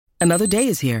Another day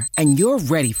is here, and you're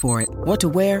ready for it. What to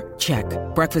wear? Check.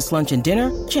 Breakfast, lunch, and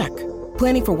dinner? Check.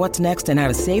 Planning for what's next and how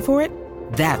to save for it?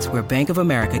 That's where Bank of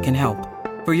America can help.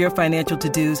 For your financial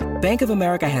to-dos, Bank of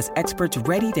America has experts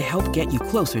ready to help get you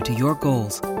closer to your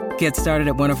goals. Get started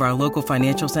at one of our local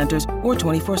financial centers or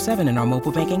 24/7 in our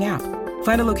mobile banking app.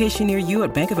 Find a location near you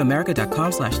at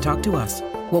bankofamerica.com/talktous.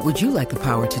 What would you like the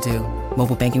power to do?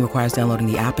 Mobile banking requires downloading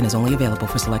the app and is only available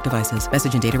for select devices.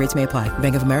 Message and data rates may apply.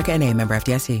 Bank of America N.A., member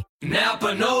FDIC.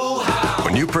 Napa know-how.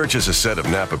 When you purchase a set of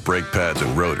Napa brake pads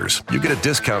and rotors, you get a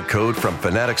discount code from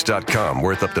Fanatics.com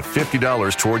worth up to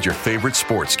 $50 towards your favorite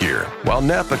sports gear. While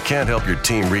Napa can't help your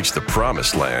team reach the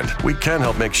promised land, we can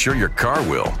help make sure your car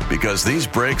will, because these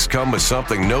brakes come with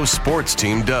something no sports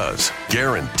team does.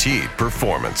 Guaranteed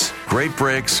performance. Great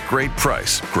brakes, great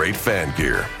price, great fan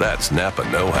gear. That's Napa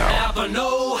know-how. Napa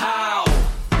know-how.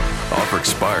 Offer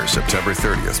expires September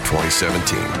 30th,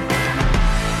 2017.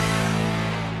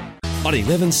 On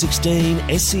 1116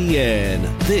 SEN,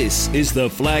 this is the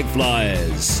Flag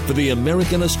Flyers for the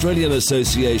American Australian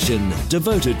Association,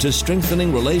 devoted to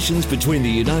strengthening relations between the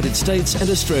United States and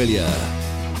Australia.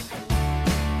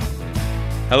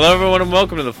 Hello everyone and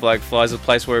welcome to the Flag Flyers, a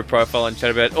place where we profile and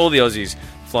chat about all the Aussies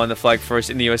flying the flag for us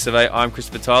in the US of A. I'm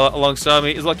Christopher Tyler. Alongside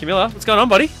me is Lockie Miller. What's going on,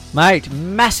 buddy? Mate,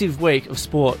 massive week of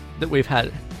sport that we've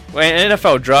had. Well,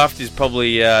 NFL draft is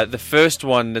probably the first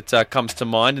one that comes to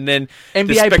mind, and then NBA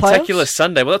the spectacular playoffs?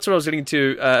 Sunday. Well, that's what I was getting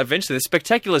to eventually. The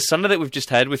spectacular Sunday that we've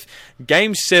just had with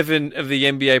Game 7 of the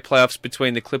NBA playoffs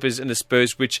between the Clippers and the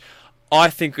Spurs, which I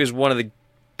think was one of the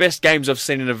best games I've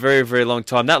seen in a very, very long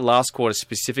time. That last quarter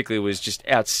specifically was just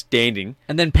outstanding.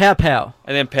 And then Pow Pow.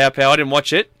 And then Pow Pow. I didn't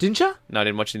watch it. Didn't you? No, I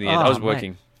didn't watch it in the end. Oh, I was mate.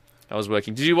 working.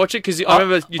 Did you watch it? Because I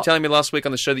remember you telling me last week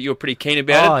on the show that you were pretty keen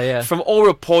about it. Oh, yeah. From all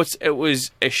reports, it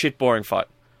was a shit boring fight.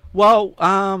 Well,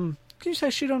 can you say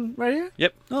shit on radio?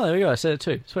 Yep. Oh, there we go. I said it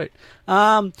too. Sweet.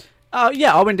 Yeah,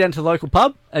 I went down to the local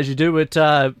pub, as you do at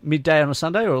midday on a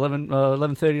Sunday or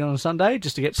 11:30 on a Sunday,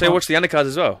 just to get... So you watched the undercards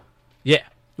as well? Yeah.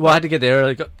 Well, I had to get there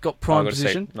early. Got prime gotta see.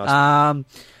 position. Nice.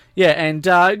 Yeah, and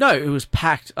no, it was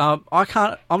packed. I'm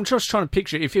just trying to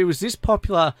picture if it was this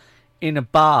popular in a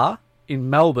bar in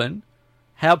Melbourne.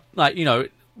 How, we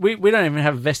don't even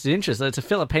have a vested interest. It's a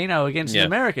Filipino against an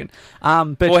American.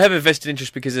 But we have a vested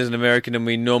interest because there's an American, and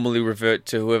we normally revert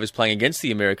to whoever's playing against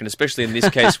the American, especially in this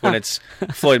case when it's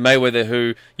Floyd Mayweather,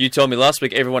 who you told me last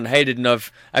week everyone hated, and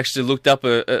I've actually looked up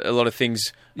a lot of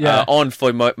things on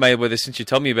Floyd Mayweather since you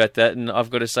told me about that, and I've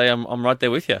got to say I'm right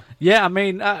there with you. Yeah, I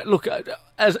mean, look,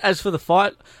 as for the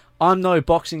fight, I'm no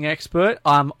boxing expert.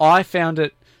 I found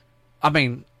it. I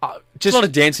mean, just a lot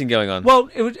of dancing going on. Well,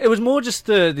 it was more just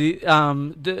the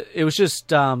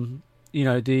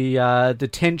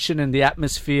tension and the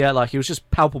atmosphere. Like, it was just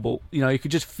palpable. You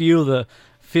could just feel the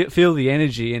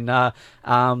energy. And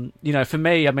for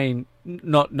me, I mean,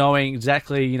 not knowing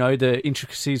exactly the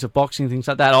intricacies of boxing and things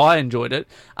like that, I enjoyed it.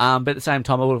 But at the same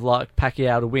time, I would have liked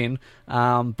Pacquiao to win.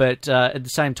 But at the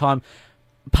same time,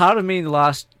 part of me in the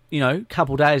last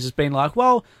couple of days has been like,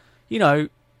 well,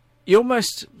 you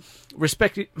almost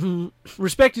respect is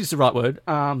the right word.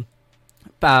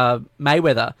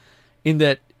 Mayweather, in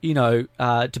that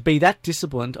to be that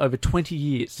disciplined over 20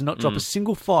 years, to not drop a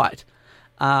single fight,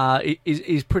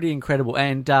 is pretty incredible.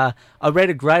 And I read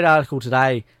a great article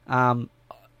today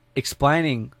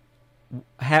explaining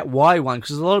why he won, because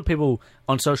there's a lot of people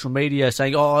on social media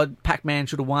saying, "Oh, Pac-Man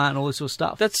should have won," all this sort of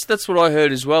stuff. That's what I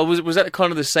heard as well. Was that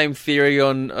kind of the same theory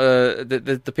on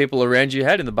the people around you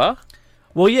had in the bar?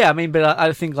 Well, yeah, I mean, but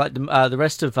I think like the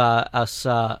rest of us,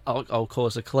 I'll call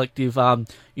us a collective, bandwagon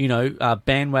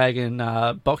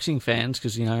boxing fans,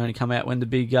 because only come out when the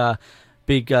big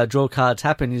draw cards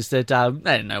happen, is that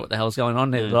they didn't know what the hell's going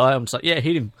on there. But I'm just like, yeah,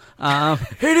 hit him,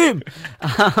 hit him,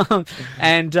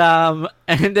 and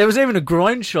there was even a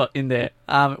groin shot in there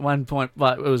at one point,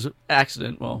 but it was an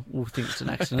accident. Well, we'll think it's an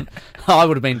accident. I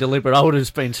would have been deliberate. I would have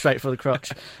just been straight for the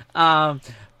crotch.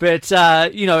 But,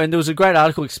 and there was a great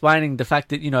article explaining the fact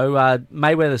that,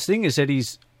 Mayweather's thing is that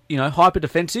he's, hyper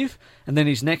defensive, and then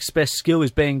his next best skill is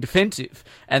being defensive.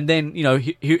 And then,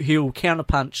 he'll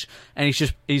counterpunch, and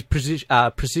he's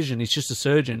precision. He's just a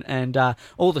surgeon. And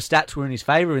all the stats were in his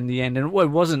favour in the end. And it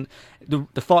wasn't, the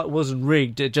fight wasn't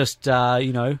rigged. It just,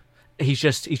 he's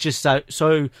just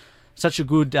so such a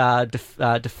good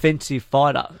defensive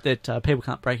fighter that people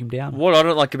can't break him down. What I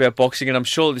don't like about boxing, and I'm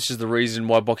sure this is the reason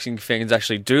why boxing fans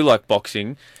actually do like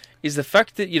boxing, is the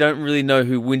fact that you don't really know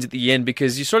who wins at the end,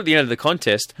 because you saw at the end of the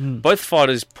contest, both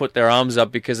fighters put their arms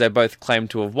up because they both claim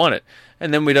to have won it.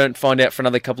 And then we don't find out for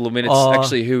another couple of minutes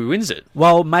actually who wins it.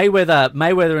 Well,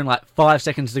 Mayweather in like 5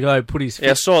 seconds to go put his...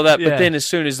 Yeah, I saw that, but then as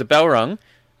soon as the bell rung,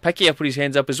 Pacquiao put his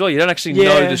hands up as well. You don't actually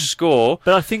know the score.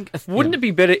 But I think... Wouldn't it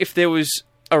be better if there was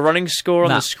a running score on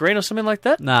the screen or something like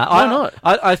that? Nah, Why not?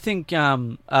 I think...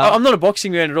 I'm not a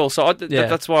boxing man at all, so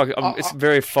that's why it's a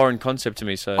very foreign concept to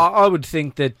me. So I would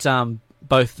think that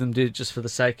both of them did it just for the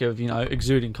sake of,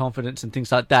 exuding confidence and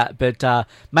things like that. But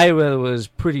Mayweather was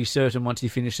pretty certain once he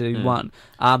finished that he won.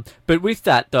 But with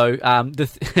that, though, the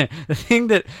thing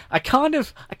that I kind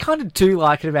of do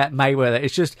like it about Mayweather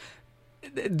is just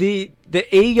the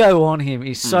ego on him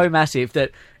is so massive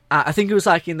that I think it was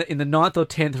like in the 9th or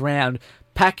 10th round,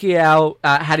 Pacquiao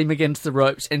had him against the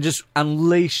ropes and just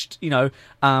unleashed,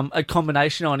 a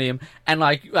combination on him, and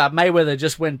Mayweather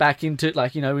just went back into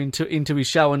into his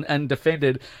shell and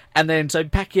defended, and then so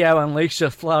Pacquiao unleashed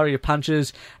a flurry of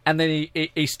punches, and then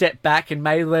he stepped back, and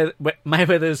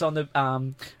Mayweather's on the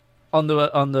what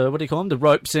do you call them, the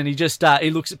ropes, and he just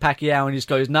he looks at Pacquiao and just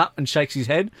goes nut and shakes his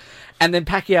head, and then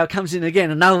Pacquiao comes in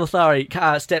again, another flurry,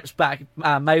 steps back,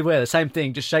 Mayweather same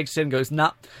thing, just shakes his head and goes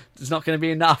nut. It's not going to be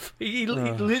enough. He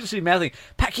literally mouthing.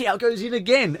 Pacquiao goes in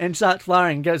again and starts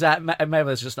flurrying, goes out, and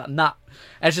Mayweather's just like nut.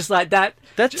 And it's just like that.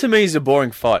 That to me is a boring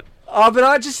fight. Oh, but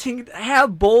I just think, how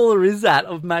baller is that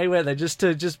of Mayweather just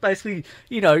to basically,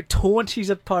 taunt his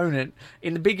opponent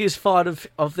in the biggest fight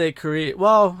of their career.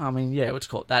 Well, I mean, yeah, let's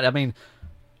call it that. I mean,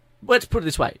 let's put it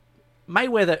this way.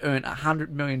 Mayweather earned $100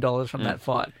 million from that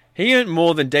fight. He earned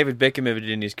more than David Beckham ever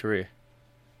did in his career.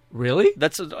 Really?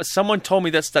 Someone told me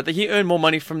that he earned more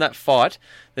money from that fight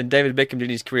than David Beckham did in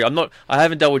his career. I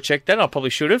haven't double checked that. I probably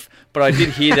should have, but I did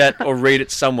hear that or read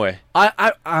it somewhere.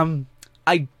 I'd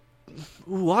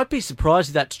be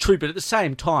surprised if that's true, but at the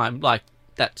same time,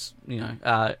 that's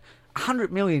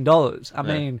 $100 million. I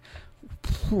mean,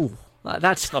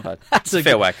 that's not bad. That's a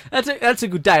fair whack. That's a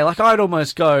good day. I'd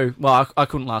almost go. Well, I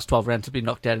couldn't last 12 rounds to be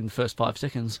knocked out in the first 5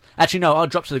 seconds. Actually, no, I'd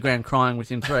drop to the ground crying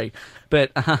within 3.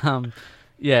 But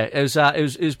yeah, it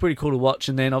was pretty cool to watch.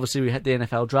 And then obviously we had the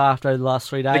NFL draft over the last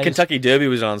 3 days. The Kentucky Derby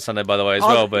was on Sunday, by the way, as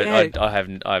well. But yeah.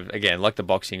 I've again, like the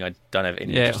boxing, I don't have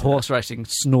any. Yeah, horse racing,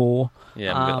 snore.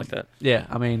 Yeah, I'm a bit like that. Yeah,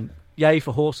 I mean, yay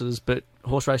for horses, but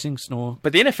horse racing, snore.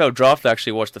 But the NFL draft, I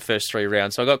actually watched the first 3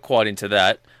 rounds, so I got quite into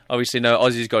that. Obviously, no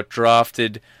Aussies got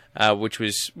drafted, which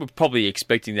we're probably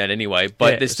expecting that anyway.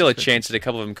 But there's still a chance that a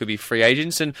couple of them could be free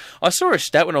agents. And I saw a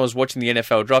stat when I was watching the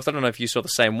NFL draft. I don't know if you saw the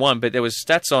same one, but there was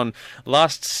stats on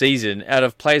last season out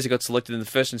of players that got selected in the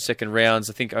first and second rounds.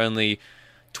 I think only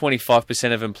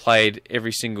 25% of them played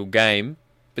every single game.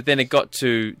 But then it got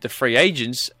to the free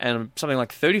agents, and something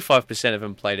like 35% of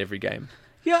them played every game.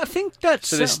 Yeah, I think that's...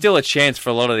 So there's still a chance for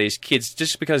a lot of these kids.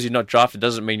 Just because you're not drafted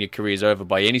doesn't mean your career's over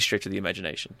by any stretch of the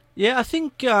imagination. Yeah, I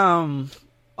think... I've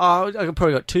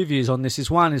probably got 2 views on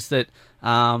this. One is that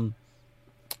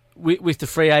with the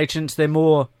free agents, they're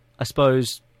more, I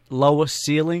suppose, lower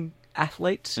ceiling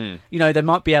athletes. They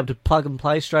might be able to plug and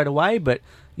play straight away, but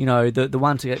the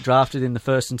ones that get drafted in the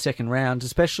first and second rounds,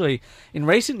 especially in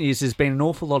recent years, there's been an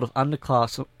awful lot of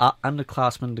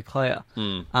underclassmen declare,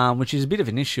 which is a bit of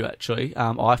an issue actually.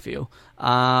 I feel,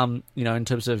 in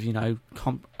terms of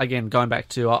again going back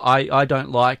to I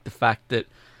don't like the fact that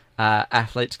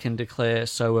athletes can declare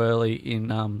so early in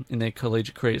their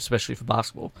collegiate career, especially for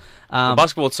basketball. For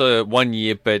basketball, it's 1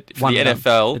 year, but for the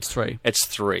NFL, it's 3. It's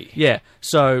 3. Yeah.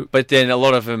 So, but then a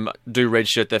lot of them do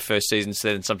redshirt their first season,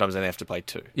 so then sometimes they have to play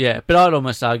 2. Yeah, but I'd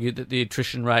almost argue that the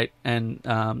attrition rate and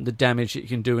the damage that you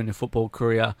can do in a football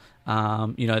career,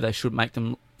 they should make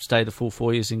them stay the full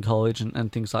 4 years in college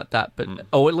and things like that, but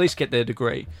or at least get their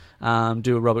degree,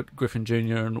 do a Robert Griffin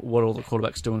Jr. and what all the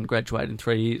quarterbacks do and graduate in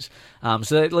 3 years,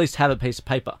 so they at least have a piece of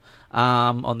paper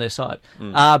on their side.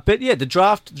 But yeah, the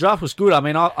draft was good. I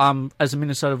mean, I as a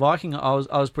Minnesota Viking, I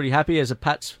was pretty happy. As a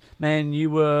Pats man, you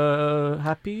were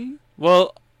happy?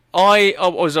 Well, I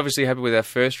was obviously happy with our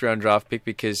first round draft pick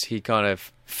because he kind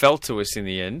of fell to us in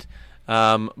the end.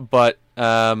 But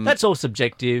that's all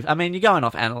subjective. I mean, you're going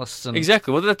off analysts. And...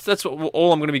 Exactly. Well, that's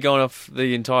all I'm going to be going off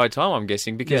the entire time, I'm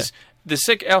guessing, because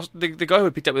the guy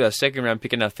who picked up with our second round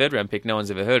pick and our third round pick, no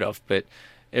one's ever heard of, but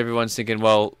everyone's thinking,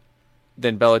 well,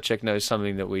 then Belichick knows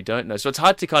something that we don't know. So it's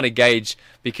hard to kind of gauge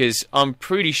because I'm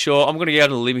pretty sure I'm going to get out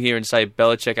on a limb here and say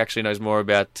Belichick actually knows more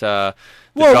about the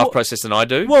draft process than I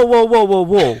do.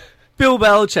 Whoa. Bill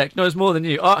Belichick knows more than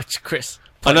you. Oh, Chris.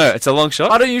 Please. I know, it's a long shot.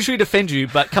 I don't usually defend you,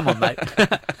 but come on, mate.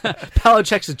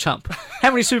 Belichick's a chump. How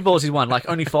many Super Bowls he won? Like,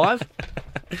 only 5?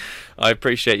 I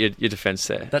appreciate your defence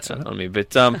there. That's right. On me.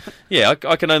 But, yeah,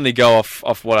 I can only go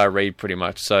off what I read pretty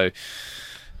much. So,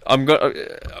 I'm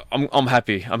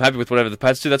happy. I'm happy with whatever the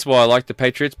Pats do. That's why I like the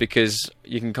Patriots, because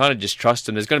you can kind of just trust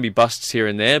them. There's going to be busts here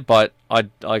and there, but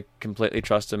I completely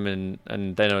trust them,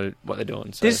 and they know what they're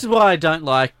doing. So. This is why I don't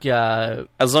like...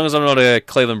 As long as I'm not a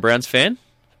Cleveland Browns fan,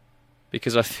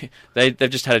 because I think they've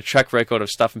just had a track record of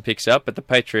stuffing picks up, but the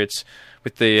Patriots,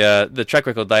 with the track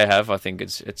record they have, I think it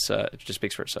just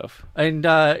speaks for itself. And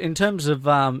in terms of the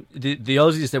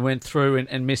Aussies that went through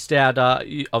and missed out,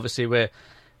 obviously we're...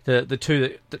 The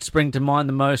two that spring to mind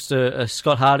the most are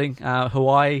Scott Harding,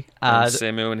 Hawaii. And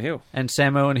Sam Owen-Hill.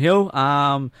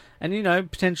 And,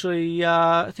 potentially,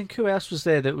 I think who else was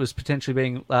there that was potentially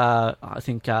being, I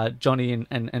think Johnny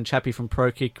and Chappie from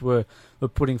Pro Kick were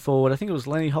putting forward. I think it was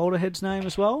Lenny Holderhead's name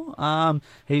as well.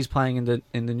 He's playing in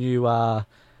the new,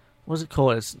 what's it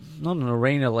called? It's not an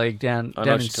arena league down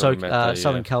in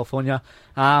Southern California.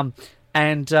 And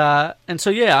so,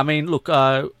 yeah, I mean, look,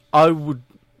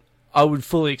 I would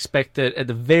fully expect that at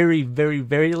the very, very,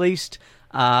 very least,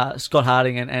 Scott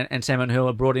Harding and Sam Owen-Hill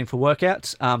are brought in for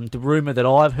workouts. The rumour that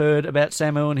I've heard about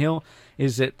Sam Owen-Hill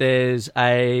is that there's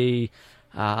a...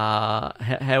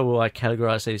 how will I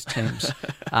categorise these teams?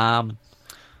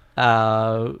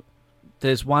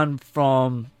 There's one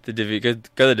from... Go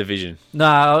the division. No,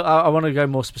 I want to go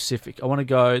more specific. I want to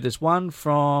go... There's one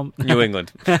from... New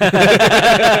England.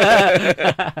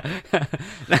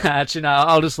 Actually, no,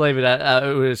 I'll just leave it at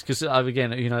because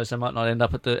again, so I might not end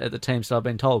up at the teams that I've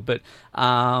been told, but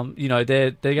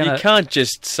they're gonna. You can't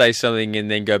just say something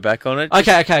and then go back on it.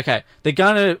 Okay. They're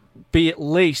gonna be at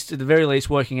the very least,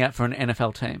 working out for an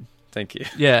NFL team. Thank you.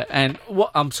 Yeah, and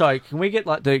I'm sorry, can we get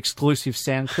like the exclusive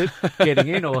sound clip getting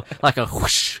in, or like a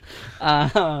whoosh?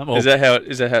 Is that how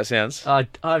it sounds? I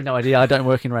have no idea. I don't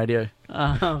work in radio.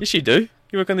 Yes, you do.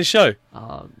 You work on this show.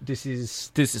 This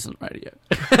isn't radio.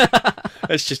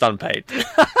 It's just unpaid.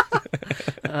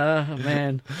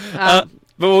 Man.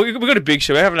 But we've got a big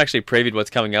show. We haven't actually previewed what's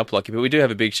coming up, Lockie, but we do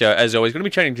have a big show, as always. We're going to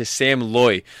be training to Sam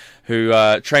Loy, who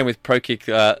trained with Pro Kick,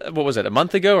 what was it, a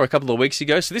month ago or a couple of weeks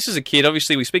ago? So this is a kid.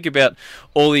 Obviously, we speak about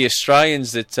all the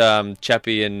Australians that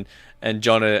Chappie and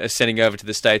John are sending over to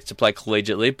the States to play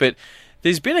collegiately, but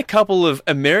there's been a couple of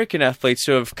American athletes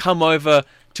who have come over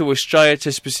to Australia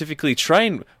to specifically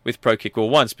train with Pro Kick, well,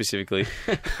 one specifically,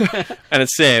 and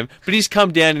it's Sam. But he's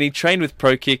come down and he trained with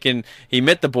Pro Kick and he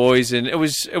met the boys, and it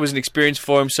was an experience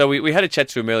for him. So we had a chat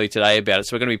to him earlier today about it.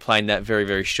 So we're going to be playing that very,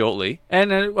 very shortly.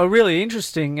 And a really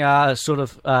interesting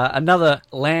another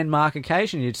landmark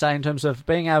occasion, you'd say, in terms of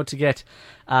being able to get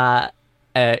an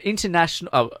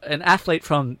athlete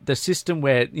from the system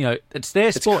where it's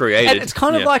their sport. It's created. And it's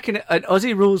kind of like an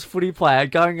Aussie rules footy player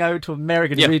going over to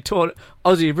America to be taught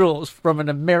Aussie rules from an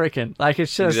American. Like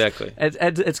it's just exactly.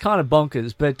 It's kind of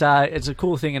bonkers, but it's a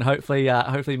cool thing, and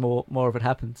hopefully more of it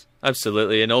happens.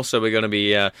 Absolutely, and also we're going to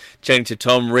be chatting to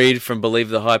Tom Reed from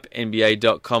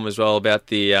BelieveTheHypeNBA.com as well about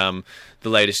the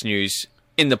latest news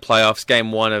in the playoffs.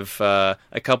 Game one of a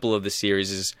couple of the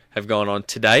series have gone on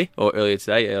today, or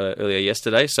earlier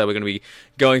yesterday. So we're going to be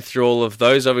going through all of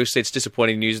those. Obviously, it's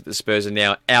disappointing news that the Spurs are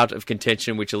now out of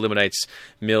contention, which eliminates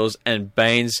Mills and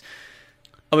Baines.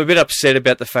 I'm a bit upset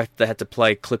about the fact that they had to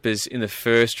play Clippers in the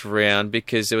first round,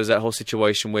 because there was that whole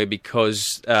situation where because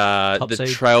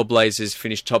Trailblazers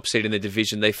finished top seed in the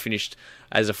division, they finished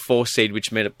as a 4 seed,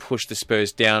 which meant it pushed the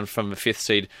Spurs down from a 5th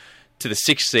seed to the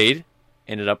 6th seed.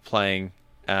 Ended up playing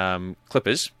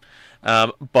Clippers.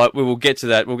 But we will get to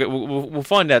that. We'll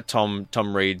find out Tom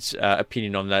Reed's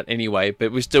opinion on that anyway.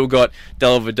 But we've still got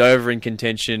Dellavedova in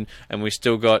contention, and we've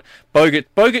still got Bogut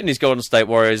and his Golden State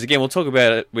Warriors. Again, we'll talk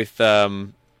about it with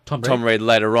Tom Reed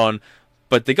later on.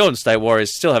 But the Golden State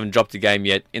Warriors still haven't dropped a game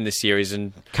yet in the series,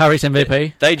 and Curry's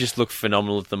MVP. They just look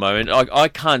phenomenal at the moment. I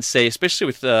can't see, especially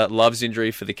with Love's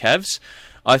injury for the Cavs,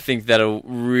 I think that'll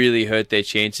really hurt their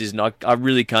chances, and I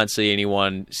really can't see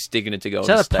anyone sticking it to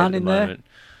Golden State at the moment.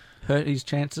 Hurt his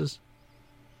chances?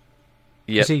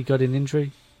 Yep. Because he got an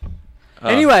injury?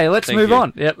 Anyway, let's move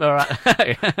on. Yep, all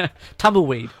right.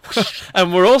 Tumbleweed.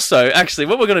 And we're also, actually,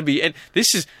 what we're going to be... And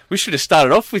we should have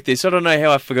started off with this. I don't know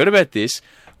how I forgot about this.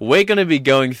 We're going to be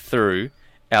going through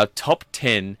our top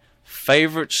 10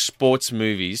 favourite sports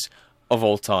movies of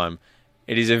all time.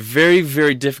 It is a very,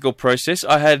 very difficult process.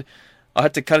 I had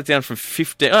to cut it down from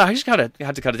 15. I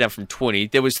had to cut it down from 20.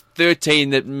 There was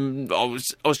 13 that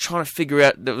I was trying to figure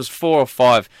out. There was 4 or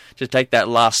 5 to take that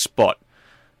last spot.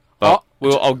 But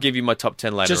I'll give you my top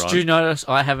 10 later on. Just do notice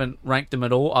I haven't ranked them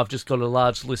at all. I've just got a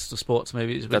large list of sports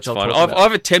movies. That's fine.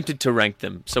 I've attempted to rank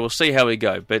them, so we'll see how we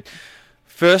go. But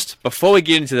first, before we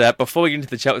get into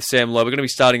the chat with Sam Lowe, we're going to be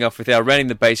starting off with our Rounding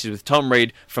the Bases with Tom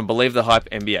Reed from Believe the Hype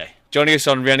NBA. Joining us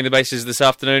on Rounding the Bases this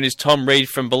afternoon is Tom Reed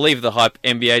from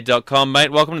BelieveTheHypeNBA.com.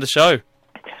 Mate, welcome to the show.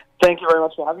 Thank you very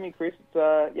much for having me, Chris.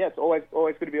 It's always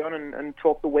good to be on and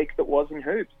talk the week that was in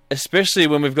hoops. Especially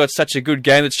when we've got such a good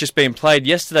game that's just been played.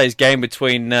 Yesterday's game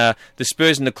between the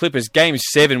Spurs and the Clippers, Game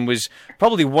 7, was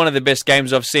probably one of the best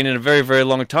games I've seen in a very, very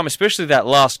long time, especially that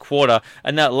last quarter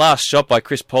and that last shot by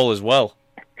Chris Paul as well.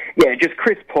 Yeah, just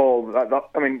Chris Paul.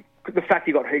 I mean, the fact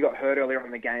he got hurt earlier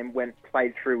in the game,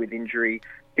 played through with injury,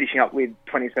 finishing up with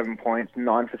 27 points,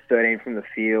 9 for 13 from the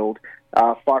field,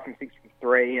 5 from 6 from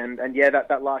 3, and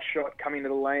that last shot coming to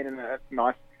the lane and a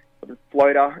nice sort of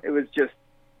floater. It was just,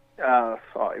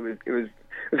 it was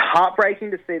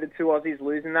heartbreaking to see the two Aussies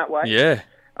losing that way. Yeah,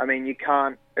 I mean, you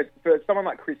can't. For someone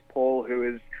like Chris Paul,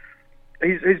 who's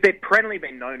perennially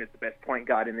been known as the best point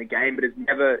guard in the game, but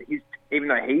even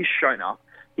though he's shown up,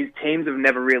 his teams have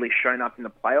never really shown up in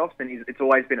the playoffs, and it's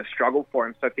always been a struggle for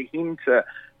him. So for him to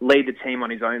lead the team on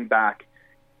his own back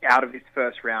out of this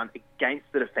first round against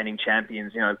the defending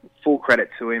champions, full credit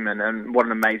to him, and what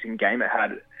an amazing game it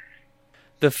had.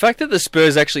 The fact that the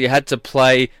Spurs actually had to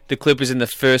play the Clippers in the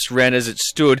first round as it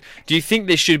stood, do you think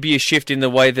there should be a shift in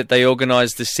the way that they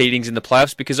organise the seedings in the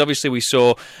playoffs? Because obviously we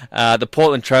saw the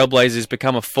Portland Trailblazers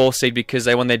become a 4 seed because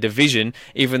they won their division,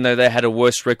 even though they had a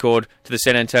worse record to the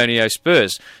San Antonio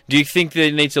Spurs. Do you think they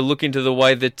need to look into the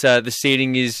way that the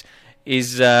seeding is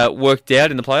worked out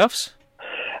in the playoffs?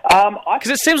 Because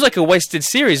it seems like a wasted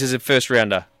series as a first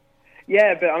rounder.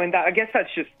 Yeah, but I mean, I guess that's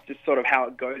just sort of how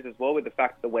it goes as well, with the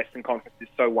fact that the Western Conference is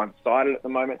so one-sided at the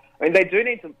moment. I mean, they do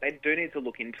need to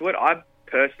look into it. I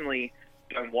personally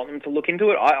don't want them to look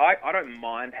into it. I don't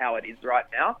mind how it is right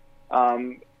now,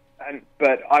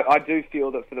 but I do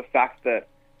feel that for the fact that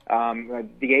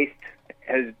the East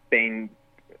has been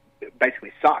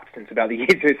basically sucked since about the year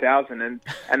 2000, and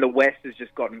the West has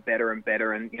just gotten better and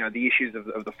better, and the issues of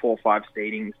the 4-5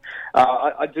 seedings,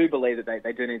 I do believe that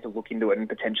they do need to look into it and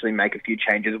potentially make a few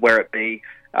changes, where it be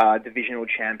divisional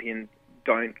champions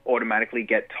don't automatically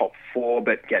get top 4,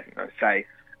 but get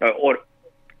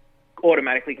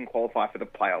automatically can qualify for the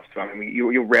playoffs. So, I mean,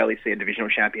 you'll rarely see a divisional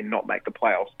champion not make the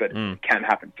playoffs, but it can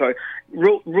happen. So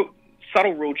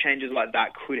subtle rule changes like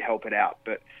that could help it out,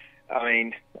 but I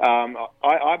mean, I'm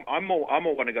more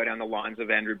want to go down the lines of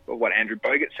what Andrew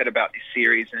Bogut said about this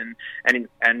series,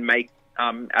 and make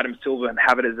Adam Silver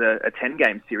have it as a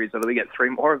 10-game series, so that we get 3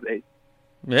 more of these.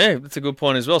 Yeah, that's a good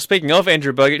point as well. Speaking of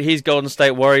Andrew Bogut, his Golden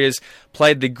State Warriors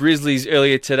played the Grizzlies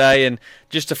earlier today, and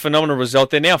just a phenomenal result.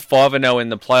 They're now 5-0 in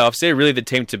the playoffs. They're really the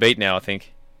team to beat now, I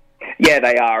think. Yeah,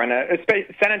 they are, and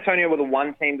especially San Antonio were the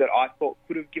one team that I thought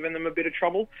could have given them a bit of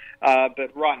trouble.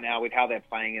 But right now, with how they're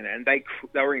playing, and they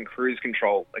were in cruise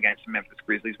control against the Memphis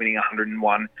Grizzlies, winning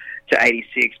 101-86.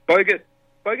 Bogut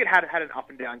had an up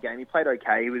and down game. He played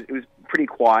okay. It was pretty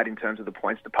quiet in terms of the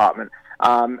points department.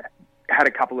 Had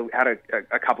a couple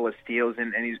of steals,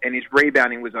 and his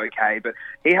rebounding was okay, but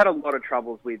he had a lot of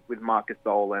troubles with Marc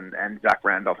Gasol and Zach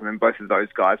Randolph, and both of those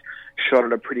guys shot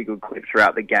at a pretty good clip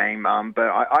throughout the game. But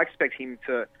I expect him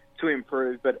to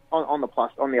improve. But on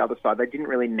the other side, they didn't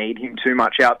really need him too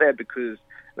much out there, because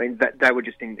I mean they were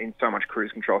just in so much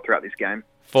cruise control throughout this game.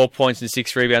 4 points and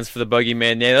 6 rebounds for the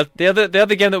bogeyman. Now, the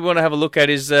other game that we want to have a look at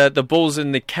is the Bulls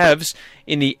and the Cavs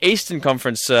in the Eastern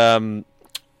Conference.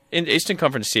 In the Eastern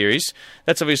Conference series,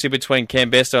 that's obviously between Cam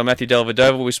Bairstow and Matthew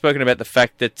Dellavedova. We've spoken about the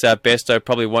fact that Bairstow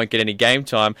probably won't get any game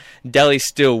time. Delly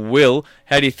still will.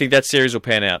 How do you think that series will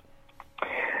pan out?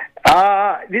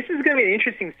 This is going to be an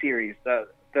interesting series.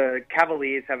 The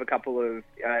Cavaliers have a couple of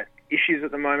issues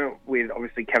at the moment, with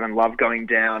obviously Kevin Love going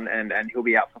down, and he'll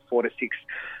be out for 4 to 6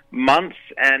 months,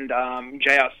 and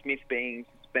J.R. Smith being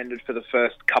suspended for the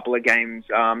first couple of games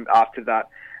after that.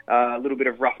 A little bit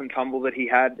of rough and tumble that he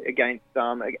had against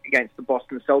the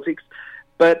Boston Celtics,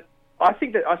 but I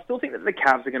still think that the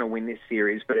Cavs are going to win this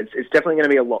series, but it's definitely going to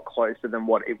be a lot closer than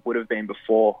what it would have been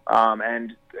before,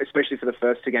 and especially for the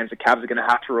first 2 games, the Cavs are going to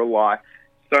have to rely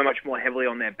so much more heavily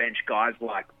on their bench guys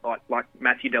like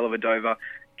Matthew Dellavedova,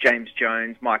 James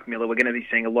Jones, Mike Miller. We're going to be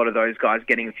seeing a lot of those guys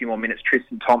getting a few more minutes.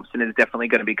 Tristan Thompson is definitely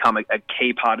going to become a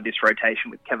key part of this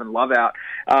rotation with Kevin Love out,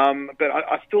 but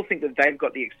I still think that they've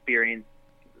got the experience,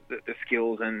 the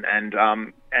skills and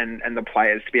the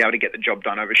players to be able to get the job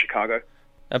done over Chicago.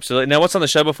 Absolutely. Now, what's on the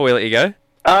show before we let you go?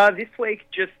 This week,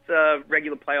 just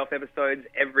regular playoff episodes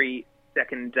every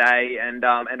second day, and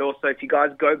also if you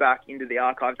guys go back into the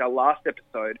archives, our last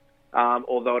episode,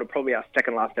 although it'll probably be our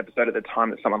second last episode at the time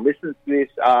that someone listens to this,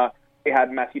 we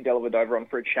had Matthew Dellavedova on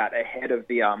for a chat ahead of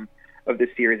the of the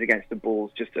series against the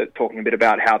Bulls, just talking a bit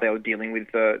about how they were dealing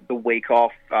with the week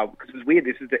off, because it was weird.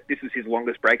 This was his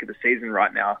longest break of the season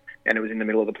right now, and it was in the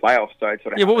middle of the playoffs. So it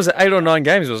sort of what was it? 8 or 9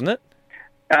 games, wasn't it?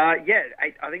 I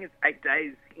think it's 8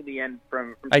 days in the end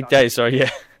from 8 days. Sorry, yeah.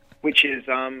 Which is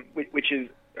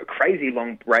a crazy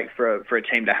long break for a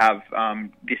team to have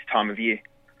this time of year.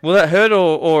 Will that hurt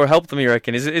or help them, you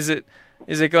reckon? Is it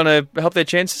going to help their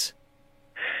chances?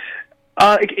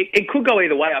 It could go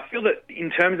either way. I feel that in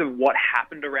terms of what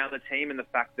happened around the team and the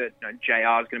fact that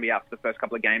JR is going to be out for the first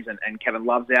couple of games and Kevin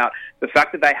Love's out, the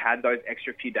fact that they had those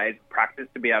extra few days of practice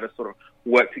to be able to sort of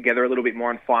work together a little bit more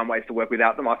and find ways to work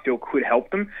without them, I feel could help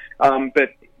them.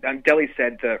 But Delhi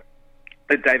said that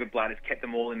David Blatt has kept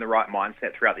them all in the right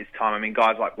mindset throughout this time. I mean,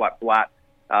 guys like Blatt,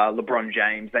 LeBron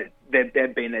James, they've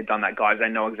been there, done that, guys. They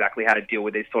know exactly how to deal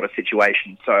with these sort of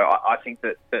situations. So I think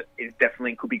that it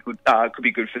definitely could be good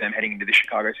for them heading into the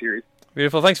Chicago series.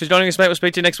 Beautiful. Thanks for joining us, mate. We'll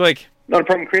speak to you next week. Not a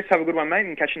problem, Chris. Have a good one, mate,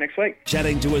 and catch you next week.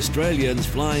 Chatting to Australians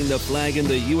flying the flag in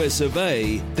the US of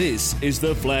A, this is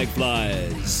the Flag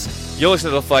Flyers. You're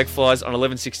listening to the Flag Flyers on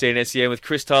 11:16 SEN with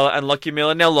Chris Tyler and Lockie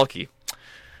Miller. Now, Lockie,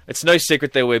 it's no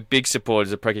secret that we're big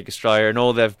supporters of Pro Kick Australia and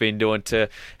all they've been doing to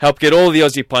help get all the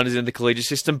Aussie punters into the collegiate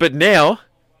system. But now,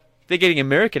 they're getting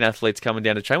American athletes coming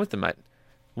down to train with them, mate.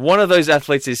 One of those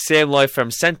athletes is Sam Lowe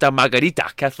from Santa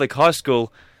Margarita Catholic High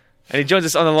School. And he joins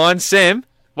us on the line. Sam,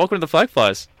 welcome to the Flag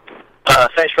Flyers.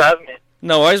 Thanks for having me.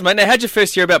 No worries, mate. Now, how'd you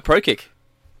first hear about Pro Kick?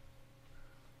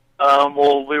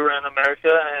 Well, we were in America,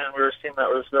 and we were seeing that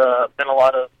there's been a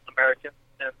lot of Americans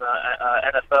in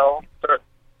the NFL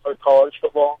or college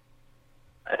football,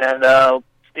 and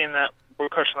seeing that we're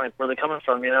questioning like where they're coming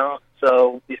from,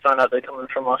 So we found out they're coming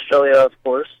from Australia, of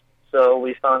course. So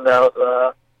we found out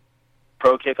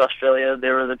Pro Kick Australia. They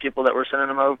were the people that were sending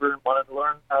them over and wanted to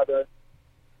learn how to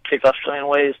kick Australian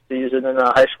ways to use it in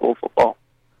high school football.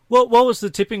 What was the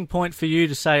tipping point for you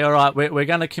to say, all right, we're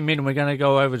going to commit and we're going to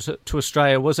go over to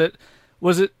Australia? Was it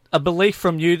a belief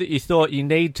from you that you thought you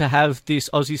need to have this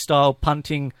Aussie-style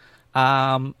punting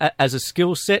as a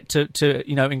skill set to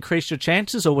increase your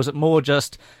chances, or was it more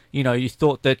just you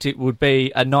thought that it would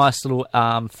be a nice little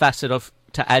facet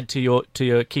to add to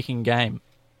your kicking game?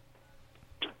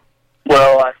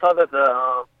 Well, I thought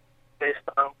that based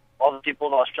on all the people,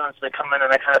 the Australians that come in,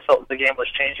 and I kind of felt the game was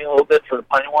changing a little bit for the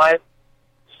punting wise.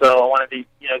 So I wanted to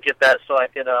get that so I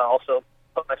could also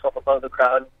put myself above the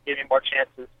crowd and give me more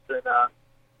chances and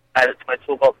add it to my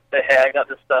tool belt to say, hey, I got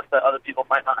this stuff that other people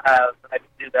might not have, and I can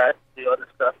do that, do other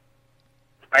stuff.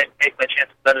 It might make my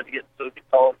chances better to get to a big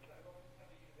college.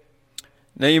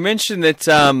 Now, you mentioned that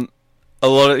a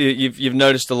lot of you've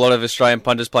noticed a lot of Australian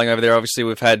punters playing over there. Obviously,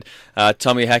 we've had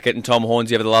Tommy Hackett and Tom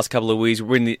Hornsey over the last couple of weeks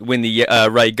win the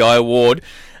Ray Guy Award.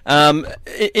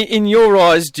 In your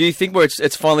eyes, do you think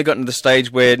it's finally gotten to the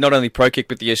stage where not only Pro Kick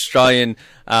but the Australian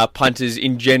punters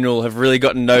in general have really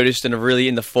gotten noticed and are really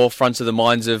in the forefronts of the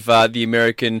minds of the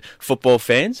American football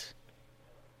fans?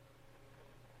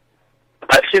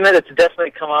 I've seen that it's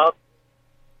definitely come up.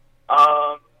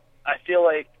 I feel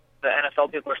like the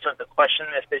NFL people are starting to question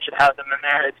if they should have them in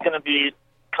there. It's going to be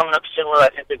coming up soon where I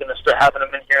think they're going to start having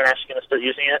them in here and actually going to start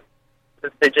using it.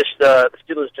 Since the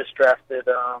Steelers just drafted,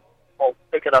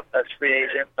 pick it up as free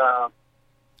agent.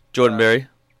 Jordan Berry?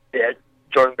 Yeah,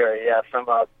 Jordan Berry, from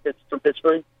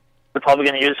Pittsburgh. They're probably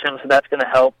going to use him, so that's going to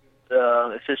help.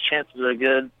 If his chances are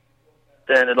good,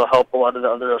 then it'll help a lot of the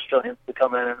other Australians to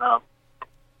come in and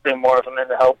bring more of them in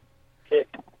to help kick.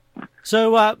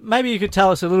 So maybe you could tell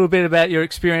us a little bit about your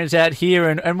experience out here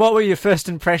and what were your first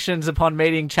impressions upon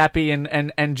meeting Chappie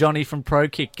and Johnny from Pro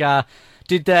Kick?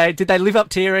 Did they live up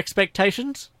to your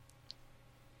expectations?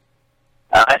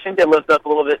 I think they lived up a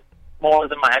little bit more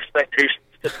than my expectations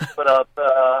could put up.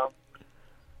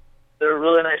 They're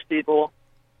really nice people,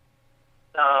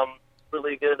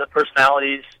 really good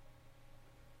personalities.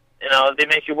 They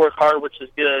make you work hard, which is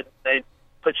good. They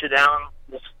put you down.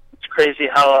 It's crazy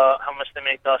how much they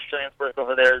make the Australians work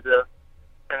over there, and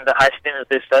the high standards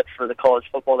they set for the college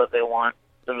football that they want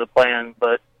them to play in.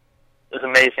 But it was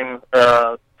amazing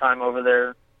time over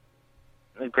there.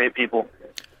 They're great people.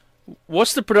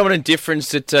 What's the predominant difference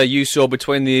that you saw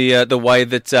between the way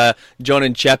that John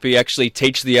and Chappie actually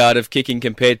teach the art of kicking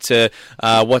compared to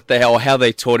how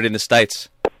they taught it in the States?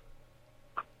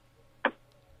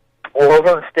 Well, over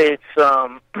in the States,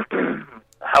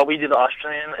 how we do the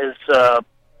Australian is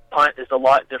punt is a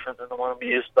lot different than the one we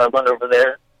used. I learned over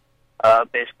there,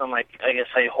 based on how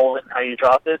you hold it and how you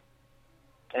drop it,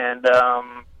 and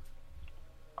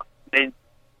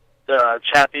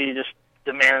Chappie just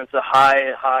demands a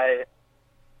high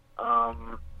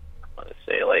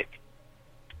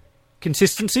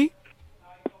consistency.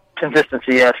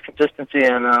 Consistency, yes. Consistency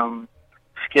and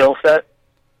skill set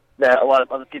that a lot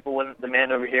of other people wouldn't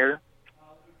demand over here.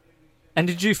 And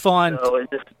did you find... So it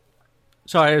just...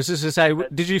 Sorry, I was just going to say,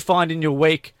 did you find in your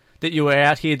week that you were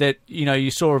out here that, you know,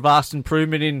 you saw a vast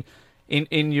improvement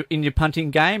in your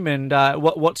punting game? And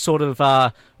what sort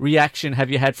of reaction have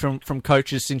you had from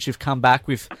coaches since you've come back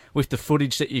with the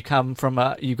footage that you gotten from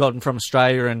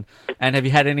Australia? And have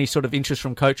you had any sort of interest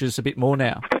from coaches a bit more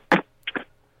now?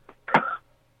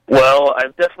 Well,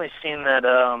 I've definitely seen that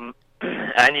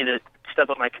I need to step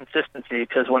up my consistency,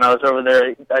 because when I was over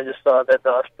there, I just saw that the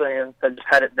Australians had just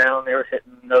had it down. They were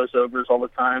hitting nose overs all the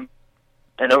time.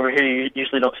 And over here, you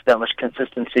usually don't see that much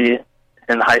consistency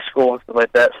in high school and stuff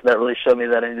like that, so that really showed me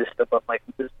that I need to step up my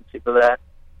consistency for that.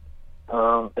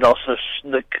 It also,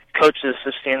 the coaches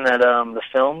have seen that the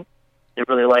film, they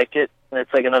really like it, and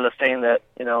it's like another thing that,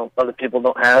 you know, other people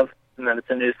don't have, and that it's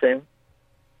a new thing,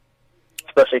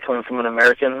 especially coming from an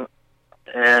American.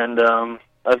 And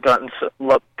I've gotten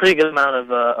a pretty good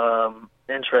amount of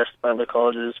interest by the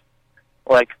colleges.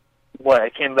 Like, I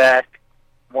came back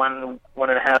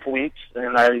 1.5 weeks,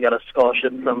 and I got a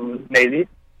scholarship from Navy.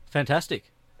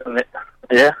 Fantastic.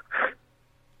 Yeah.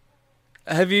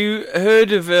 Have you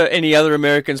heard of any other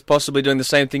Americans possibly doing the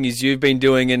same thing as you've been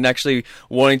doing and actually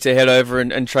wanting to head over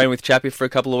and train with Chappie for a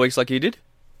couple of weeks like you did?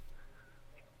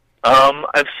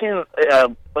 I've seen,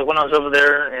 like when I was over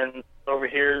there and over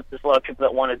here, there's a lot of people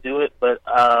that want to do it, but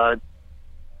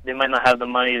they might not have the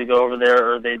money to go over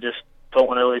there, or they just don't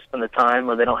want to really spend the time,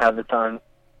 or they don't have the time.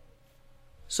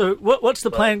 So what's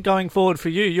the plan going forward for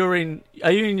you? Are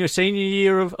you in your senior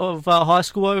year of high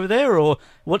school over there, or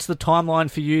what's the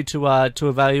timeline for you to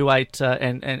evaluate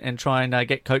and try and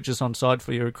get coaches on side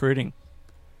for your recruiting?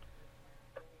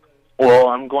 Well,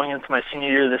 I'm going into my senior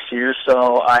year this year,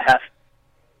 so I have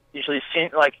usually seen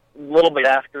like a little bit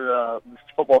after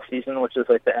football season, which is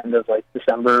like the end of like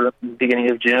December,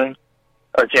 beginning of June,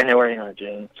 or January, not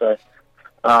June. So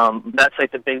that's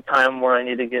like the big time where I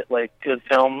need to get like good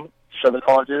film, show the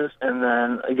colleges, and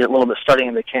then I get a little bit starting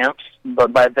in the camps.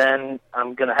 But by then,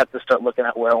 I'm going to have to start looking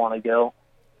at where I want to go.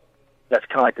 That's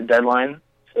kind of like the deadline.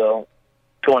 So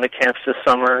going to camps this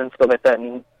summer and stuff like that,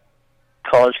 and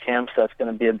college camps, that's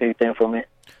going to be a big thing for me.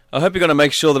 I hope you're going to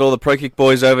make sure that all the Pro Kick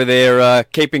boys over there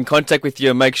keep in contact with you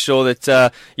and make sure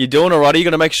that you're doing all right. Are you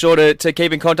going to make sure to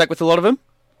keep in contact with a lot of them?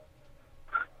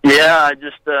 Yeah, I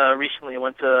just recently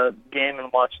went to a game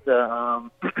and watched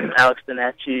Alex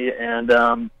Donacci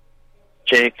and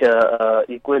Jake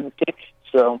Equid kick.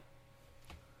 So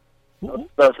that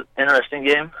was an interesting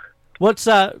game. What's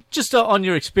just on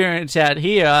your experience out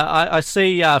here? I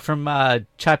see from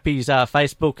Chappie's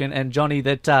Facebook and Johnny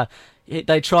that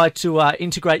they tried to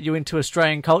integrate you into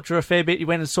Australian culture a fair bit. You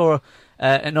went and saw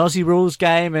an Aussie rules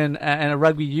game and a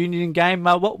rugby union game.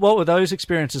 What were those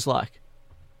experiences like?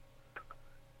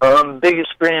 Big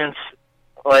experience,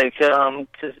 like,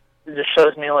 'cause it just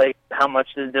shows me like how much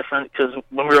is different. Because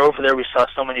when we were over there, we saw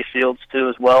so many fields too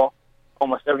as well.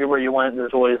 Almost everywhere you went,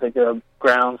 there's always like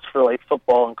grounds for like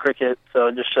football and cricket. So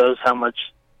it just shows how much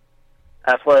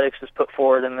athletics is put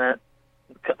forward in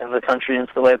the country and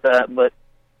stuff like that. But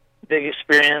big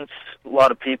experience, a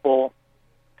lot of people,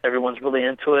 everyone's really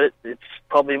into it. It's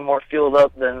probably more fueled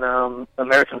up than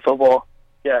American football,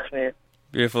 if you ask me.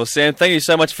 Beautiful. Sam, thank you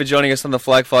so much for joining us on the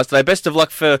Flag Flies today. Best of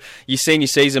luck for your senior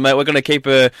season, mate. We're going to keep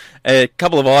a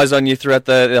couple of eyes on you throughout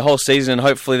the whole season, and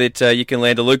hopefully that you can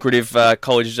land a lucrative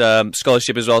college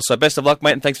scholarship as well. So best of luck,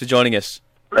 mate, and thanks for joining us.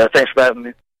 Thanks for having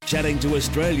me. Chatting to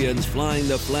Australians flying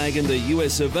the flag in the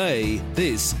US of A,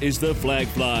 this is the Flag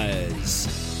Flyers.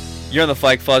 You're on the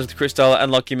Flag Flies with Chris Dollar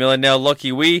and Lockie Miller. Now,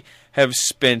 Lockie, we have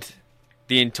spent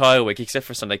the entire week, except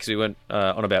for Sunday, because we went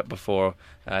on about before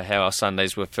how our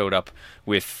Sundays were filled up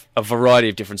with a variety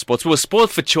of different sports. We were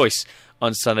spoiled for choice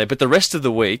on Sunday, but the rest of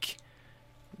the week,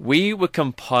 we were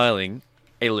compiling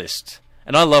a list.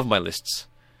 And I love my lists.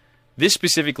 This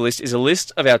specific list is a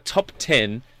list of our top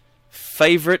 10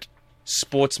 favourite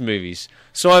sports movies.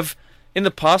 So in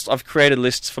the past, I've created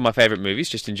lists for my favourite movies,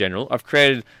 just in general. I've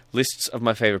created lists of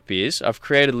my favourite beers. I've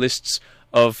created lists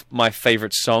of my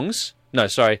favourite songs. No,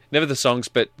 sorry, never the songs,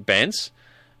 but bands.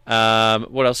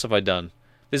 What else have I done?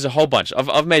 There's a whole bunch.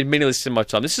 I've made many lists in my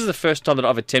time. This is the first time that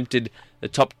I've attempted the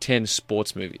top 10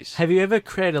 sports movies. Have you ever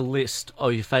created a list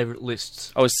of your favourite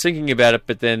lists? I was thinking about it,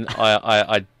 but then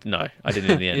I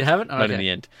didn't in the end. You haven't? Not Okay. in the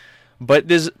end. But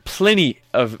there's plenty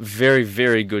of very,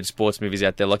 very good sports movies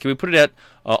out there. Like we put it out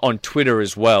on Twitter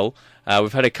as well.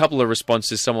 We've had a couple of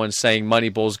responses. Someone saying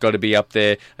Moneyball's got to be up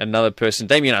there. Another person,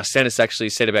 Damien Arsenis, actually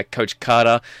said about Coach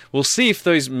Carter. We'll see if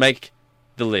those make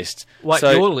the list.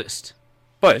 Your list?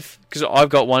 Both, because I've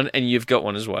got one and you've got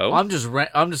one as well. I'm just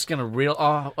going to reel.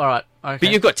 Oh, all right. Okay.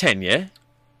 But you've got 10, yeah?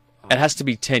 It has to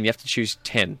be 10. You have to choose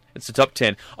 10. It's the top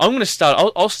 10. I'm going to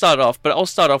start. I'll start off, but I'll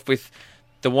start off with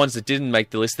the ones that didn't make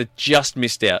the list that just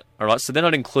missed out. All right, so they're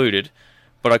not included,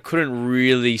 but I couldn't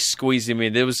really squeeze them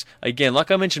in. There was, again, like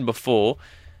I mentioned before,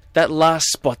 that last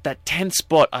spot, that 10th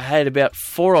spot, I had about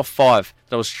 4 or 5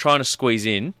 that I was trying to squeeze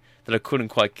in that I couldn't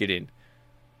quite get in.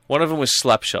 One of them was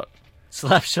Slapshot.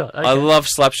 Slapshot. Okay. I love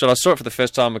Slapshot. I saw it for the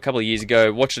first time a couple of years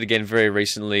ago. Watched it again very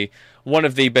recently. One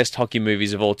of the best hockey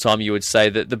movies of all time, you would say.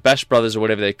 The Bash Brothers, or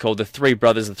whatever they're called, the three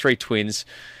brothers, the three twins,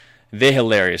 they're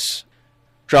hilarious.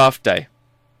 Draft Day.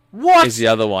 What? Is the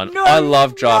other one. No, I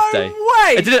love Draft no Day.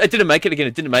 way! It didn't make it again.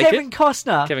 It didn't make Kevin it.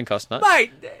 Costner. Kevin Costner.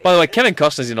 Mate. By the way, Kevin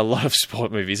Costner's in a lot of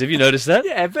sport movies. Have you noticed that?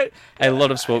 Yeah, but... A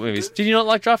lot of sport movies. Did you not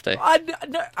like Draft Day?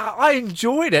 I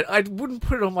enjoyed it. I wouldn't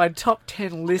put it on my top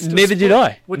 10 list. Neither did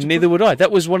I. Would you Neither would I.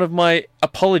 That was one of my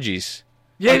apologies.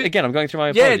 Yeah, Again, I'm going through my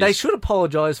apologies. Yeah, they should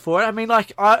apologise for it. I mean,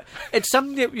 like, it's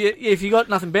something that if you got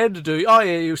nothing better to do,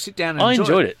 you'll sit down and I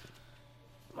enjoyed it.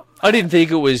 I didn't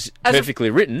think it was As a- perfectly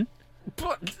written,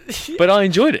 but I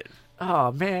enjoyed it.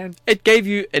 Oh, man. It gave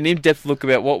you an in-depth look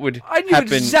about what would I knew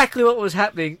happen. exactly what was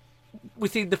happening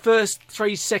within the first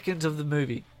 3 seconds of the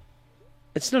movie.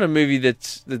 It's not a movie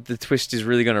that the twist is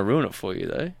really going to ruin it for you,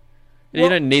 though. You Well-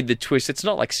 don't need the twist. It's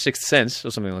not like Sixth Sense or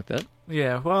something like that.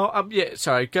 Yeah, well,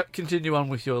 sorry, continue on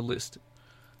with your list.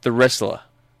 The Wrestler.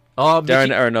 Oh, Darren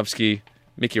Mickey, Aronofsky,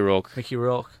 Mickey Rourke. Mickey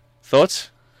Rourke. Thoughts?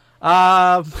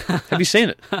 Have you seen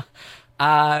it?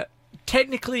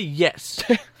 Technically, yes.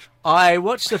 I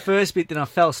watched the first bit, then I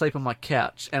fell asleep on my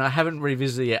couch, and I haven't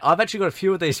revisited it yet. I've actually got a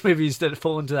few of these movies that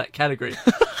fall into that category.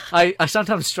 I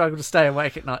sometimes struggle to stay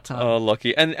awake at night time. Oh,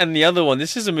 lucky. And the other one,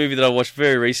 this is a movie that I watched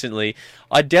very recently.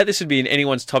 I doubt this would be in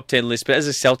anyone's top 10 list, but as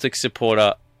a Celtic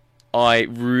supporter, I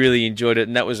really enjoyed it,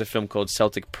 and that was a film called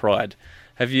Celtic Pride.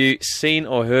 Have you seen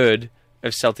or heard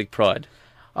of Celtic Pride?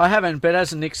 I haven't, but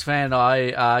as a Knicks fan,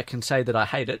 I can say that I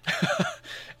hate it.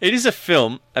 It is a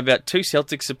film about two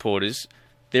Celtic supporters.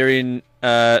 They're in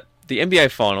the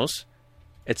NBA Finals.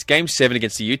 It's Game 7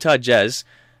 against the Utah Jazz.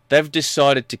 They've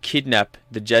decided to kidnap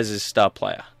the Jazz's star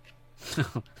player.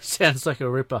 Sounds like a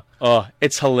ripper. Oh,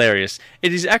 it's hilarious.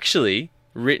 It is actually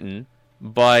written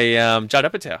by Judd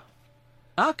Apatow.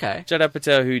 Okay. Judd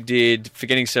Apatow, who did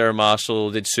Forgetting Sarah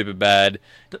Marshall, did Superbad,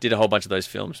 did a whole bunch of those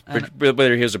films.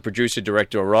 Whether he was a producer,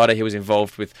 director, or writer, he was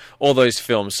involved with all those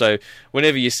films. So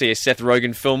whenever you see a Seth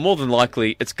Rogen film, more than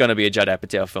likely it's going to be a Judd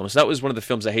Apatow film. So that was one of the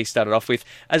films that he started off with.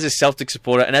 As a Celtic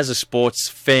supporter and as a sports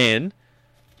fan,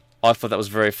 I thought that was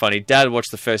very funny. Dad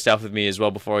watched the first half with me as well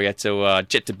before he had to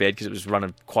jet to bed because it was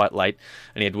running quite late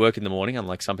and he had work in the morning,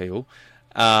 unlike some people.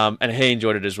 And he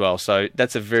enjoyed it as well. So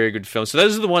that's a very good film. So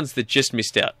those are the ones that just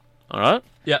missed out. All right?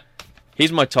 Yeah.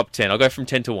 Here's my top 10. I'll go from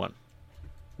 10 to 1.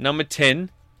 Number 10,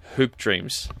 Hoop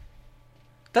Dreams.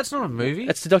 That's not a movie.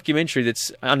 That's the documentary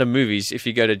that's under movies if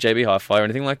you go to JB Hi-Fi or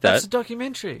anything like that. That's a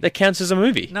documentary. That counts as a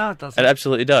movie. No, it doesn't. It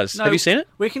absolutely does. No, Have you seen it?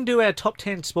 We can do our top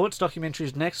 10 sports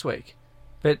documentaries next week.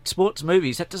 But sports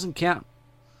movies, that doesn't count.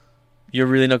 You're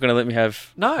really not going to let me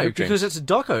have No, Hoop Dreams? because it's a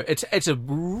doco. It's a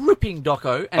ripping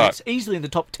doco, and All right. it's easily in the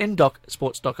top 10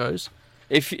 sports docos.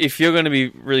 If you're going to be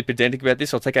really pedantic about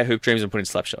this, I'll take out Hoop Dreams and put in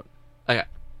Slapshot. Okay.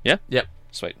 Yeah? Yep.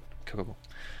 Sweet. Cool.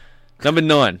 Number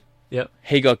 9, Yep.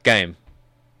 He Got Game.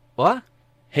 What?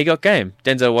 He Got Game.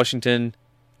 Denzel Washington,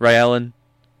 Ray Allen,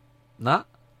 Nah.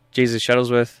 Jesus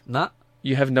Shuttlesworth. Nah.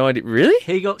 You have no idea. Really?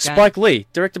 He Got Game. Spike Lee.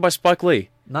 Directed by Spike Lee.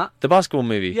 Nah. The basketball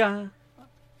movie. Yeah.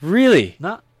 Really?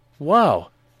 Nah. Wow.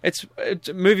 It's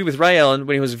a movie with Ray Allen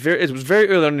when it was very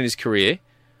early on in his career,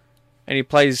 and he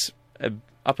plays a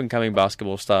up-and-coming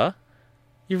basketball star.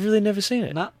 You've really never seen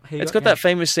it? Nah. It's got that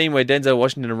famous scene where Denzel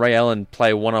Washington and Ray Allen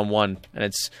play one-on-one, and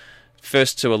it's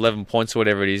first to 11 points or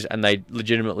whatever it is, and they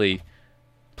legitimately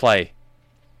play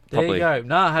There properly. you go.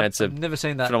 No, It's a I've never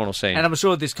seen that. phenomenal scene. And I'm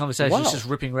sure this conversation is Wow. just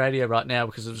ripping radio right now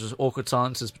because there's just awkward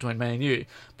silences between me and you.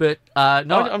 But no,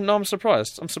 I'm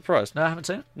surprised. I'm surprised. no, I haven't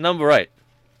seen it. Number 8,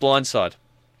 Blindside.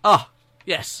 Oh,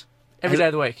 yes. Every day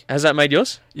of the week. Has that made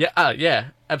yours? Yeah, yeah,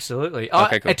 absolutely.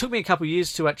 Okay, cool. It took me a couple of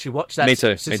years to actually watch that. Me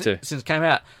too, Since, me too. Since it came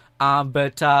out.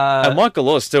 But And Michael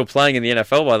Law's still playing in the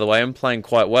NFL, by the way, and playing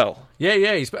quite well.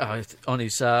 yeah, he's on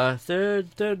his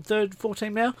third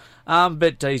 14 now.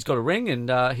 But he's got a ring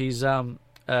and he's earning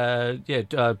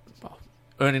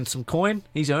some coin.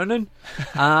 He's earning.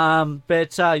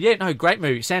 Great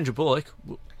movie. Sandra Bullock,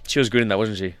 She was good in that,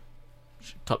 wasn't she?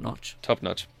 top notch. Top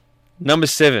notch. Number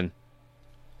 7,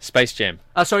 Space Jam.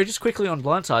 Sorry, just quickly on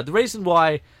Blindside. The reason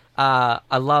why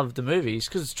I love the movies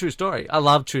because it's a true story. I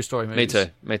love true story movies.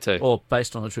 Me too. Or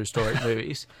based on a true story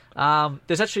movies.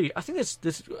 There's actually, I think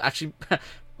there's actually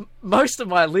most of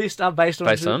my list are based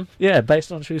on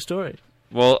based on true story.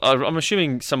 Well, I'm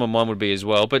assuming some of mine would be as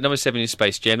well, but number 7 is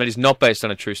Space Jam. That is not based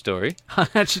on a true story. I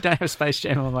actually don't have Space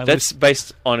Jam on my list. That's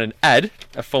based on an ad,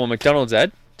 a former McDonald's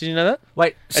ad. Did you know that?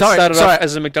 Wait, It started off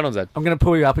as a McDonald's ad. I'm going to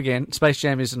pull you up again. Space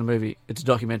Jam isn't a movie; it's a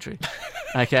documentary.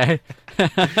 Okay,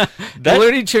 That-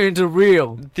 Looney Tunes are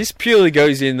real. This purely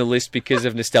goes in the list because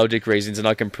of nostalgic reasons, and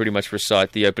I can pretty much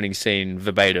recite the opening scene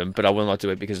verbatim, but I will not do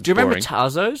it because it's Do you remember boring.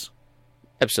 Tazos?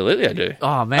 Absolutely, I do.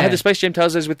 Oh man, I had the Space Jam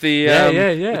Tazos with the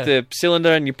with the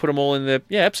cylinder, and you put them all in the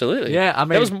absolutely. Yeah, I mean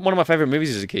that was one of my favorite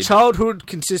movies as a kid. Childhood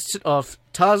consisted of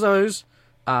Tazos,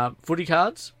 footy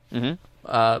cards.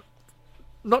 Mm-hmm.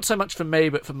 Not so much for me,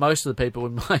 but for most of the people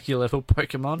in my year level,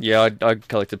 Pokemon. Yeah, I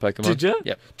collected Pokemon. Did you?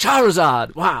 Yep.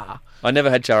 Charizard. Wow. I never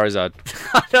had Charizard,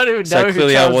 I don't even know so who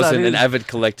clearly Charizard I wasn't is. an avid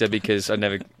collector because I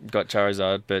never got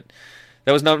Charizard. But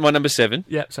that was my number 7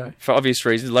 Yeah, sorry. for obvious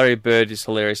reasons. Larry Bird is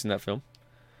hilarious in that film.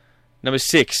 Number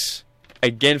 6,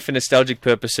 again for nostalgic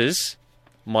purposes,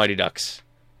 Mighty Ducks.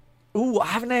 Ooh, I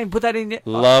haven't even put that in yet.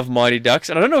 Love Mighty Ducks.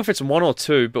 And I don't know if it's 1 or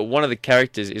 2, but one of the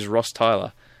characters is Ross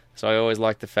Tyler. So I always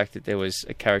liked the fact that there was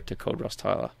a character called Ross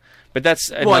Tyler. But that's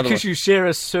another Why? one. Because you share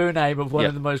a surname of one Yeah.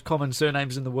 of the most common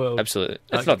surnames in the world. Absolutely.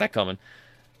 It's Okay. not that common.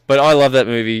 But I love that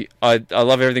movie. I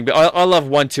love everything. But I love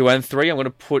 1, 2, and 3. I'm going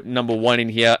to put number 1 in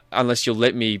here, unless you'll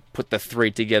let me put the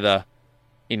 3 together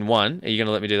in one. Are you going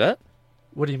to let me do that?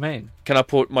 What do you mean? Can I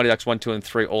put Mighty Ducks 1, 2, and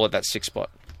 3 all at that 6th spot?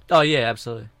 Oh, yeah,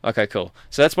 absolutely. Okay, cool.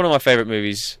 So that's one of my favourite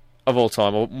movies of all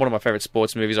time, or one of my favourite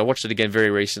sports movies. I watched it again very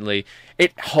recently.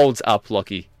 It holds up,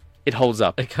 Lockie. It holds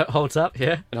up. It holds up,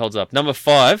 yeah. It holds up. Number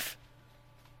 5,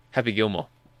 Happy Gilmore.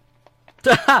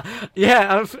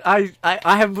 Yeah, I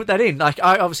haven't put that in. Like,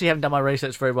 I obviously haven't done my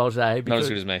research very well today. Not Because, as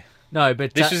good as me. No,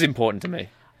 but This was important to me.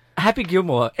 Happy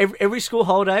Gilmore. Every school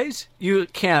holidays, you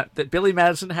count that Billy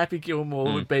Madison Happy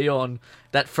Gilmore would be on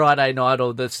that Friday night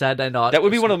or the Saturday night. That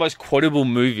would be one of the most quotable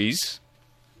movies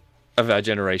of our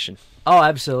generation. Oh,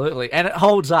 absolutely. And it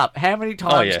holds up. How many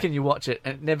times yeah. can you watch it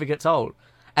and it never gets old?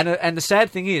 And the sad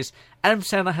thing is, Adam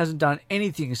Sandler hasn't done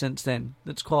anything since then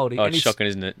that's quality. Oh, And it's he's- shocking,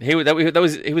 isn't it? He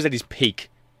was at his peak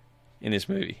in this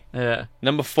movie. Yeah.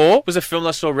 Number 4 was a film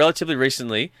I saw relatively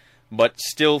recently, but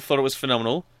still thought it was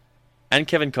phenomenal. And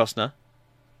Kevin Costner,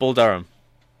 Bull Durham,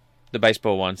 the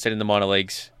baseball one, set in the minor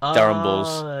leagues, Durham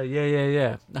Bulls.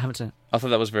 Yeah. I haven't seen it. I thought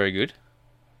that was very good.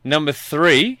 Number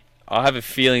 3, I have a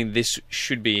feeling this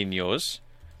should be in yours.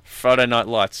 Friday Night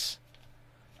Lights.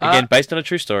 Again, based on a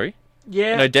true story.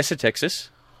 Yeah. In Odessa, Texas.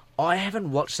 I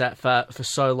haven't watched that for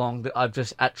so long that I've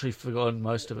just actually forgotten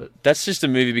most of it. That's just a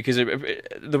movie because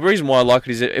the reason why I like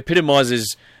it is it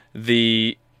epitomizes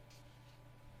the,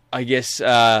 I guess,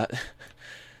 how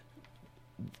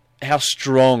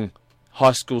strong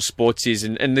high school sports is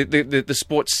and the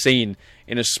sports scene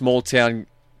in a small town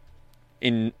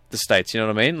in the States. You know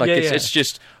what I mean? Like it's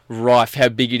just rife how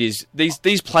big it is.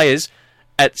 These players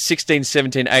at 16,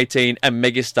 17, 18 are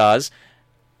megastars,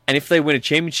 and if they win a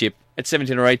championship at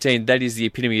 17 or 18, that is the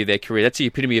epitome of their career. That's the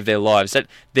epitome of their lives. That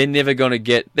they're never going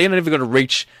to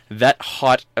reach that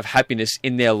height of happiness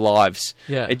in their lives.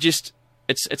 Yeah.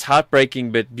 It's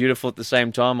heartbreaking but beautiful at the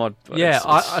same time. I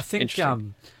think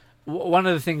interesting. One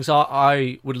of the things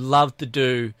I would love to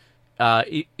do,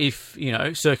 if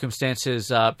circumstances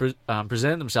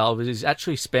present themselves, is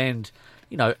actually spend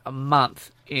a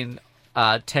month in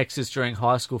Texas during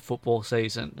high school football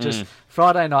season. Just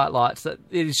Friday Night Lights. That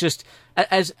it is just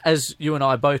as you and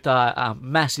I both are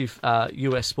massive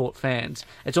US sport fans.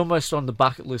 It's almost on the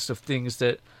bucket list of things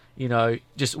that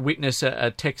just witness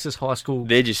a Texas high school.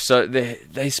 They're just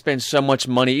they spend so much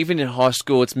money, even in high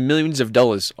school. It's millions of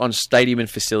dollars on stadium and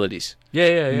facilities.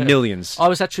 Yeah. Millions. I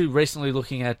was actually recently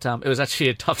looking at, it was actually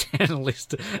a top 10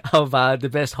 list of the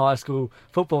best high school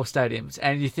football stadiums.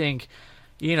 And you think,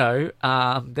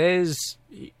 there's,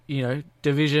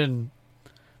 Division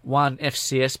 1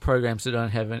 FCS programs that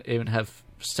don't even have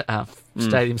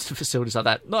stadiums and facilities like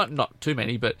that. Not too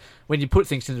many, but when you put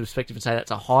things into perspective and say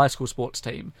that's a high school sports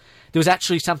team, there was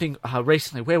actually something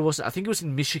recently. Where was it? I think it was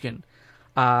in Michigan,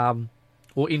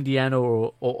 or Indiana,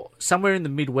 or somewhere in the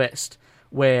Midwest,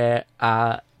 where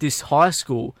this high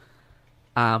school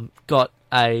got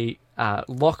a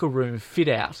locker room fit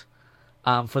out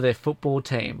for their football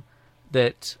team.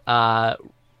 That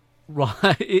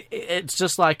right, it's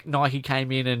just like Nike came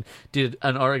in and did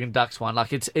an Oregon Ducks one.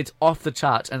 Like it's off the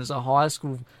charts, and it's a high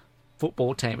school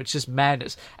football team. It's just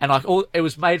madness. And it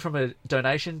was made from a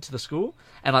donation to the school,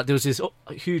 and there was this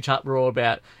huge uproar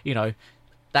about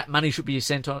that money should be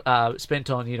spent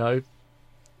on, you know,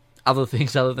 other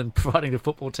things other than providing the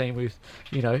football team with,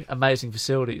 you know, amazing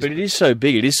facilities. But it is so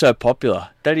big. It is so popular.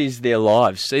 That is their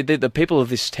lives. See, the people of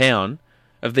this town,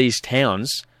 of these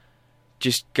towns,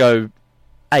 just go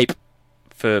ape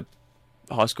for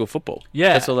high school football.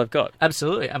 Yeah. That's all they've got.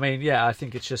 Absolutely. I mean, yeah, I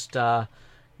think it's just,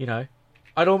 you know,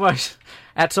 I'd almost,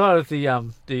 outside of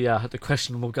the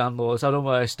questionable gun laws, I'd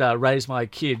almost raise my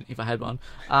kid, if I had one,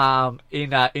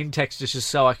 in Texas just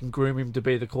so I can groom him to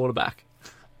be the quarterback.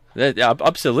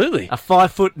 Absolutely. A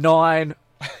 5'9"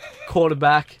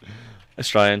 quarterback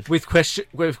Australian. with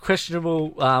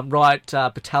questionable right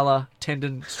patella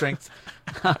tendon strength.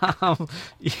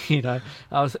 You know,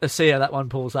 I'll see how that one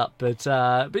pulls up. But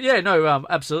yeah, no,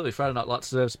 absolutely. Friday Night Lights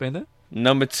deserves to be in there.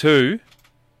 Number 2.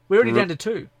 We're already down to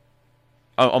 2.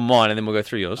 On mine, and then we'll go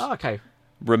through yours. Oh, okay.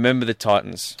 Remember the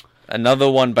Titans.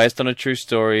 Another one based on a true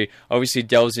story. Obviously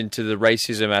delves into the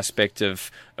racism aspect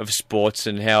of sports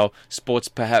and how sports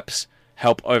perhaps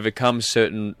help overcome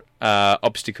certain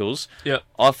obstacles. Yeah.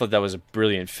 I thought that was a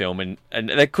brilliant film, and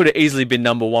that could have easily been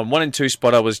number 1. 1 and 2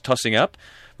 spot I was tossing up.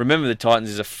 Remember the Titans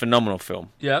is a phenomenal film.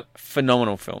 Yep.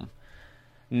 Phenomenal film.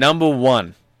 Number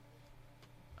 1.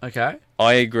 Okay.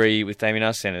 I agree with Damien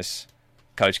Arsenis.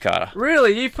 Coach Carter.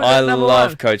 Really? You put I that number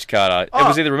love 1? Coach Carter. Oh. It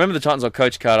was either Remember the Titans or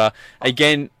Coach Carter.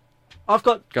 Again,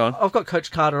 Go on. I've got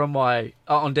Coach Carter on my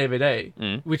on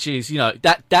DVD, which is, you know,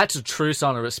 that's a true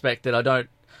sign of respect that I don't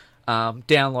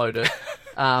download it.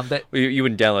 That well, you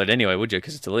wouldn't download it anyway, would you?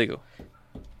 Because it's illegal.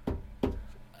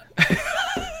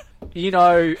 You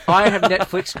know, I have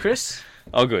Netflix, Chris.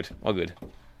 Oh, good. Oh, good.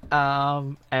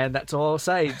 And that's all I'll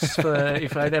say. Just for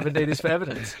if I ever need this for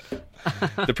evidence.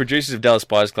 The producers of Dallas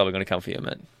Buyers Club are going to come for you,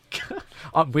 man.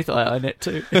 I'm with IONet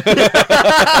too.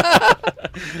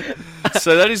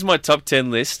 So that is my top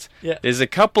 10 list. Yeah. There's a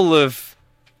couple of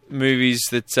movies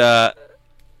that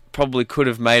probably could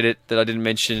have made it that I didn't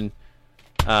mention.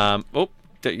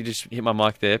 You just hit my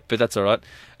mic there, but that's all right.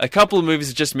 A couple of movies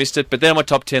that just missed it, but they're on my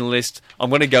top 10 list. I'm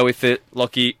going to go with it.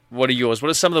 Lockie, what are yours? What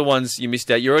are some of the ones you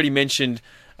missed out? You already mentioned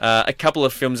a couple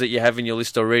of films that you have in your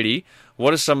list already.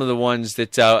 What are some of the ones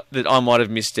that I might have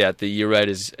missed out that you rate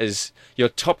as your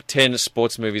top 10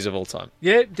 sports movies of all time?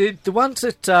 Yeah, the ones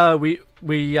that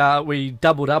we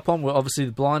doubled up on were obviously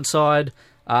The Blind Side.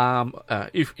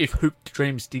 If Hoop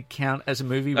Dreams did count as a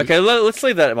movie. Okay, let's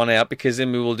leave that one out because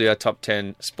then we will do our top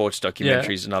 10 sports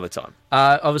documentaries another time.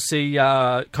 Obviously,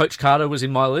 Coach Carter was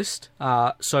in my list.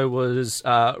 So was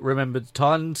Remember the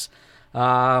Titans.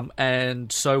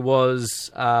 And so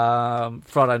was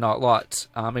Friday Night Lights.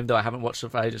 Even though I haven't watched it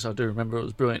for ages, I do remember it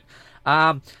was brilliant.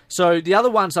 So the other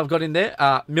ones I've got in there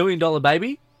are $1 Million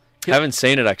Baby. Haven't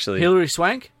seen it, actually. Hilary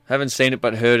Swank. Haven't seen it,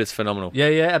 but heard it's phenomenal.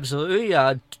 Yeah, absolutely.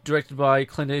 Directed by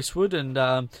Clint Eastwood and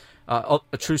a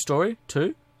true story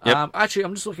too. Yep. Actually,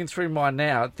 I'm just looking through mine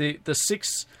now. The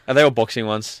 6. Are they all boxing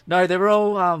ones? No, they were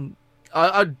all.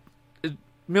 $1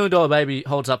 Million Baby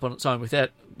holds up on its own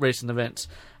without recent events.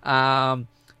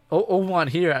 All mine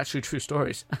here are actually true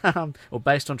stories, or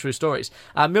based on true stories.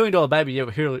 $1 Million Baby, yeah,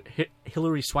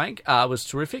 Hilary Swank was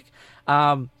terrific.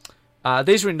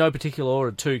 These are in no particular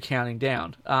order, too, counting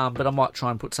down, but I might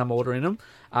try and put some order in them.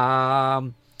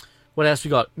 What else we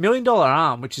got? $1 Million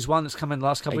Arm, which is one that's come in the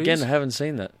last couple of years. Again, I haven't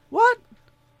seen that. What?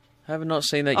 I have not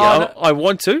seen that yet. No. I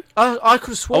want to. I could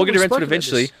have sworn I'll get we to rent it spoke about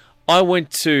eventually. this. I went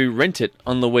to rent it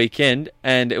on the weekend,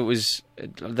 and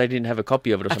they didn't have a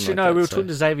copy of it or Actually, something no, like that. we were talking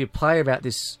to Xavier Play about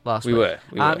this last week. We were.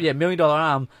 Yeah, $1 Million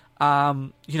Arm.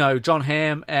 You know, John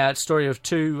Hamm, story of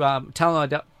two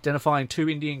talent identifying 2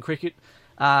 Indian cricket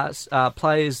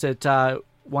players that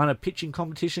won a pitching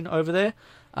competition over there.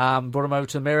 Brought them over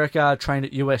to America, trained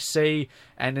at USC,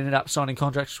 and ended up signing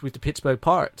contracts with the Pittsburgh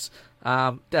Pirates.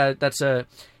 That's a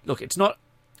look. It's not.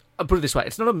 I'll put it this way: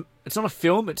 it's not a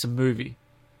film. It's a movie.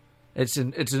 It's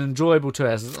an enjoyable 2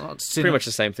 hours. It's not Pretty much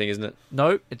the same thing, isn't it?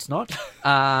 No, it's not. Film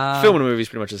and a movie is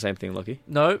pretty much the same thing, Lockie.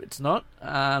 No, it's not.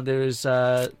 There is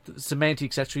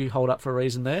semantics actually hold up for a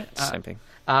reason there. Same thing.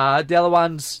 The other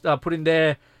ones put in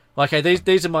there. Okay,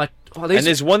 these are my. And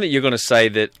there's one that you're going to say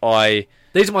that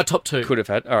these are my top 2. could have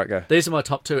had. All right, go. These are my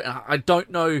top 2, and I don't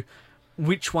know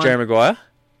which one. Jerry Maguire?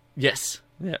 Yes.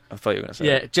 Yeah, I thought you were going to say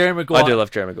Yeah, that. Jerry Maguire. I do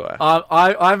love Jerry Maguire.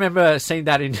 I remember seeing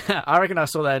that in. I reckon I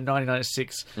saw that in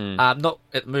 1996. Not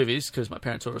at the movies because my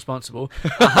parents were responsible.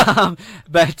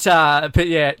 But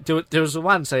yeah, there was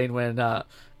one scene when. How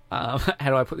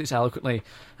do I put this eloquently?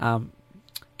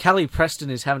 Callie Preston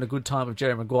is having a good time with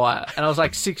Jerry Maguire, and I was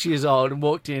like 6 years old and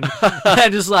walked in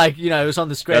and just like it was on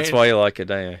the screen. That's why you like it,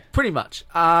 don't you? Pretty much.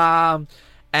 And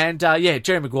yeah,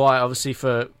 Jerry Maguire, obviously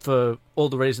for all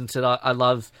the reasons that I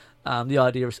love The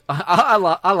idea of I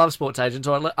love sports agents.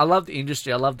 I love the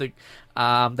industry. I love the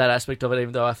that aspect of it.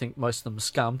 Even though I think most of them are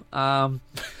scum.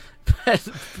 But,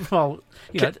 well,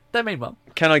 they mean well.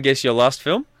 Can I guess your last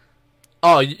film?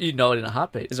 Oh, you know it in a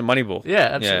heartbeat. Is it Moneyball? Yeah,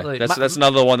 absolutely. Yeah, that's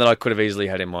another one that I could have easily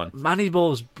had in mind.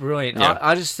 Moneyball's brilliant. Yeah.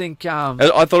 I just think... I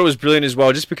thought it was brilliant as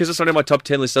well. Just because it's not in my top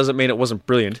 10 list doesn't mean it wasn't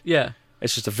brilliant. Yeah.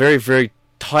 It's just a very, very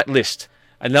tight list.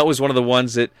 And that was one of the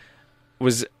ones that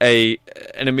was an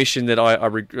omission that I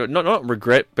not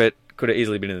regret, but could have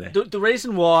easily been in there. The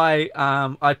reason why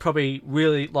I probably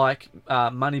really like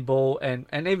Moneyball and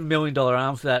even $1 Million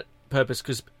Arm for that purpose,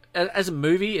 because as a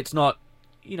movie, it's not...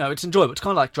 it's enjoyable. It's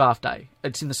kind of like Draft Day.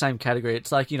 It's in the same category.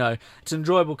 It's like, it's an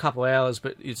enjoyable couple of hours,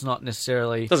 but it's not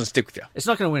necessarily... It doesn't stick with you. It's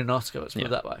not going to win an Oscar, let's put it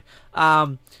that way.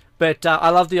 But I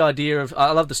love the idea of...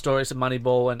 I love the stories of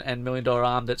Moneyball and $1 Million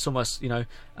Arm. That's almost,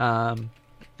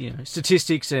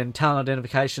 statistics and talent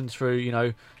identification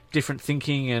through, different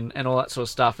thinking and all that sort of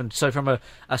stuff. And so from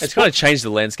it's kind of changed the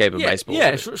landscape of baseball.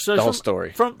 Yeah, so the whole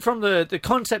story. From the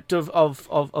concept of the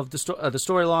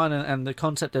storyline and the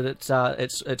concept that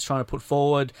it's trying to put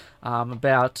forward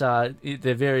about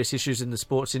the various issues in the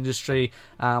sports industry,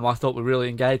 I thought were really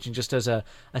engaging. Just as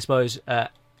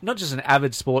not just an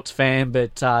avid sports fan,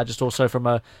 but just also from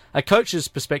a coach's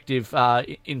perspective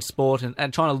in sport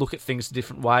and trying to look at things a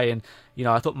different way. And,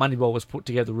 I thought Moneyball was put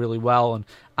together really well. And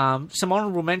some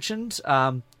honourable mentions,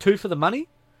 Two for the Money.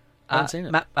 I haven't seen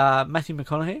it. Matthew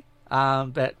McConaughey,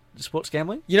 about sports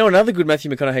gambling. Another good Matthew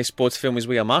McConaughey sports film is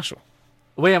We Are Marshall.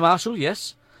 We Are Marshall,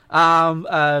 yes.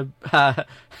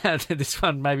 This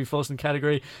one maybe falls in the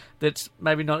category that's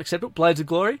maybe not acceptable. Blades of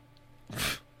Glory.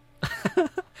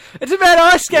 It's about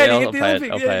ice skating at the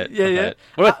Olympics. I'll pay it.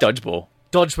 What about Dodgeball?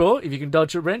 Dodgeball. If you can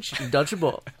dodge a wrench, you can dodge a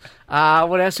ball.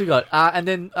 What else we got? And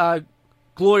then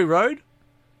Glory Road.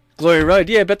 Glory Road,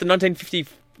 yeah, about the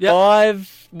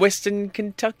 1955 Western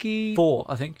Kentucky... 4,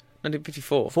 I think.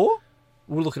 1954. 4?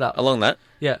 We'll look it up. Along that.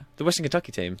 Yeah. The Western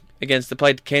Kentucky team. They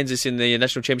played Kansas in the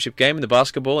national championship game in the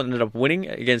basketball and ended up winning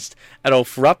against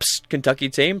Adolph Rupp's Kentucky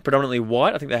team, predominantly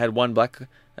white. I think they had one black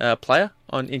player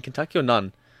in Kentucky, or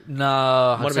none?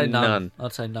 No, I'd say none.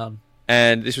 I'd say none.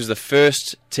 And this was the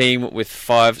first team with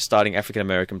 5 starting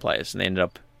African-American players, and they ended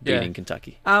up beating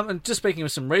Kentucky. And just speaking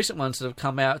of some recent ones that have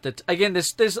come out, that again,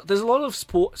 there's a lot of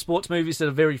sports movies that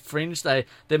are very fringe. They're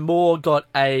more got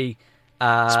a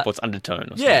sports undertone.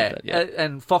 Or something like that,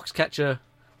 and Foxcatcher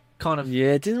kind of.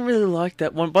 Yeah, didn't really like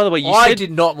that one. By the way, I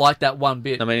did not like that one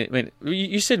bit. I mean,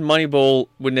 you said Moneyball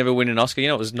would never win an Oscar.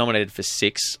 It was nominated for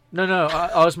 6. No,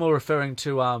 I was more referring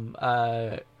to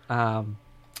 $1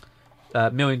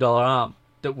 Million Arm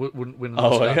that wouldn't win an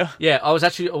Oscar. Oh, yeah? Yeah, I was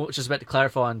actually just about to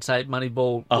clarify and say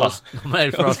Moneyball was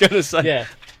nominated for I was going to say. Yeah.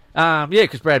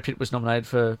 Because Brad Pitt was nominated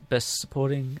for Best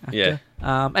Supporting Actor.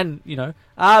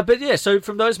 Yeah. But yeah, so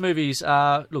from those movies,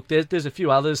 look, there's a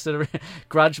few others that are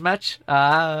Grudge Match.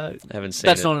 I haven't seen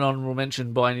That's it. not an honourable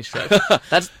mention by any stretch.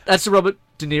 That's the Robert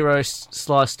De Niro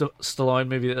Sly Stallone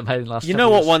movie that they made in the last You know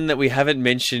what one that we haven't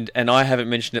mentioned, and I haven't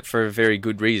mentioned it for a very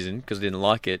good reason, because I didn't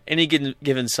like it. Any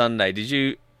Given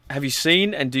Sunday. Have you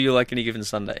seen, and do you like Any Given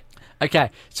Sunday?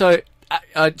 Okay, so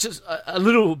just a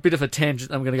little bit of a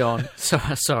tangent I'm going to go on.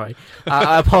 Sorry.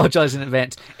 I apologise in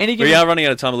advance. We are running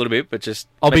out of time a little bit, but just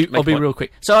I'll be real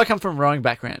quick. So I come from a rowing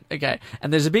background, okay,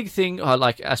 and there's a big thing,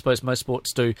 like I suppose most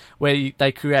sports do, where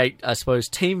they create, I suppose,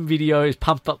 team videos,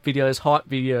 pump up videos, hype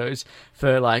videos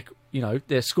for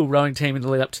their school rowing team in the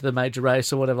lead up to the major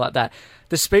race or whatever like that.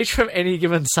 The speech from Any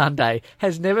Given Sunday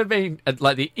has never been,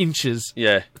 like the inches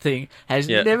thing, has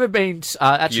never been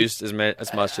actually used as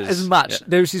much. Yeah.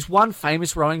 There's this one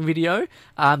famous rowing video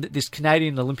that this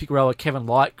Canadian Olympic rower Kevin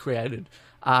Light created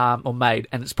or made,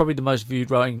 and it's probably the most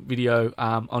viewed rowing video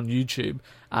on YouTube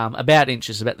about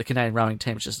inches, about the Canadian rowing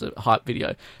team. It's just a hype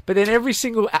video. But then every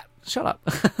single... Shut up.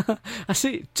 I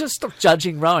see. Just stop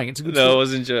judging rowing. It's a good No, it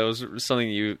wasn't. It was something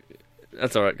you...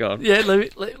 That's all right, go on. Yeah,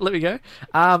 let me go.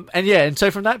 And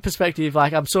so from that perspective,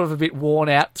 I'm sort of a bit worn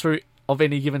out of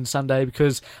Any Given Sunday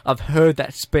because I've heard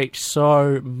that speech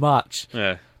so much.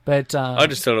 Yeah. But I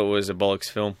just thought it was a bollocks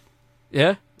film.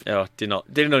 Yeah? Oh, did not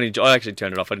enjoy. I actually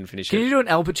turned it off. I didn't finish it. Can you do an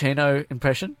Al Pacino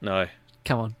impression? No.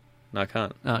 Come on. No, I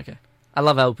can't. Oh, okay. I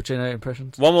love Al Pacino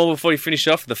impressions. One more before you finish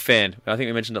off. The Fan. I think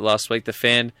we mentioned it last week. The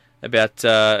Fan, about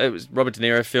it was Robert De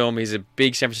Niro film. He's a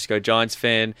big San Francisco Giants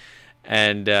fan.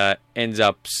 And ends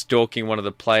up stalking one of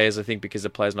the players, I think, because the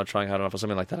player's not trying hard enough or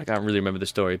something like that. I can't really remember the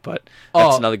story, but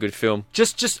that's another good film.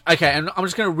 Just okay, and I'm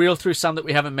just going to reel through some that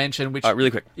we haven't mentioned. Which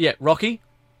really quick. Yeah, Rocky.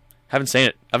 Haven't seen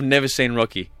it. I've never seen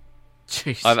Rocky.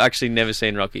 Jeez. I've actually never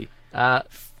seen Rocky.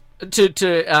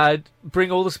 To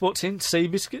bring all the sports in,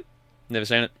 Seabiscuit. Never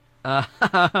seen it.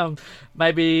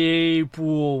 Maybe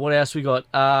what else we got?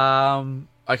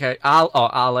 Okay,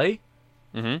 Ali.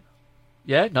 Mm-hmm.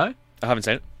 Yeah, no, I haven't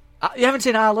seen it. you haven't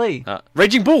seen Ali.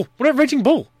 Raging Bull. What about Raging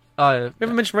Bull? Oh, We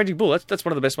haven't mentioned Raging Bull. That's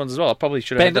one of the best ones as well. I probably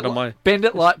should have had that on my... Bend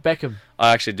It Like Beckham.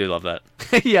 I actually do love that.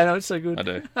 Yeah, no, it's so good.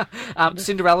 I do.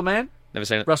 Cinderella Man. Never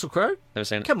seen it. Russell Crowe. Never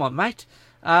seen it. Come on, mate.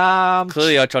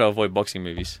 Clearly, I try to avoid boxing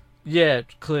movies. Yeah,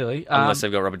 clearly. Unless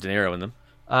they've got Robert De Niro in them.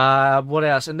 What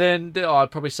else? And then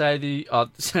I'd probably say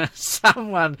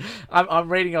someone. I'm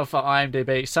reading off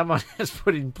IMDb. Someone has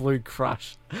put in Blue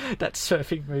Crush, that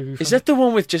surfing movie. Is that the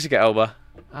one with Jessica Alba?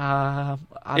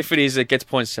 If If it is, it gets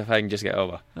points for having Jessica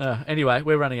Alba. Anyway,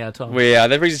 we're running out of time.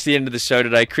 That brings us to the end of the show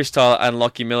today. Chris Tyler and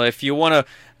Lockie Miller. If you want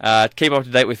to keep up to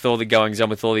date with all the goings on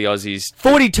with all the Aussies,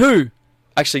 42.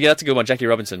 actually, yeah, that's a good one. Jackie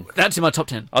Robinson. That's in my top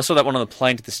 10. I saw that one on the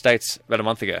plane to the States about a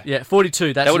month ago. Yeah,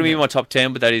 42. That would have been in my top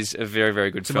 10, but that is a very,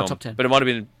 very good in my film. top 10. But it might have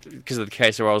been because of the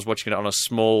case where I was watching it on a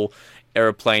small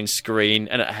aeroplane screen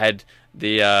and it had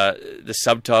the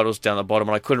subtitles down the bottom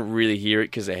and I couldn't really hear it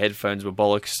because the headphones were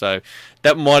bollocks. So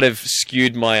that might have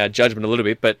skewed my judgment a little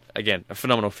bit. But again, a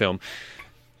phenomenal film.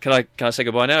 Can I say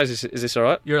goodbye now? Is this all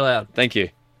right? You're allowed. Thank you.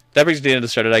 That brings us to the end of the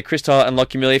show today. Chris Tyler and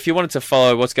Lockie Miller. If you wanted to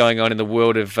follow what's going on in the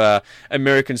world of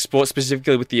American sports,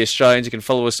 specifically with the Australians, you can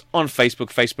follow us on Facebook,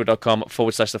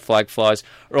 facebook.com/The Flag Flies,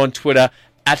 or on Twitter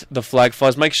 @The Flag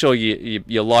Flies. Make sure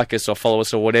you like us or follow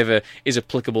us or whatever is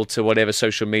applicable to whatever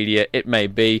social media it may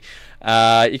be.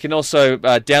 You can also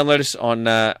download us on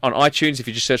iTunes. If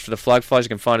you just search for The Flag Flies, you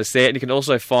can find us there. And you can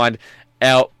also find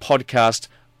our podcast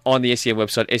on the SEN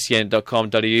website,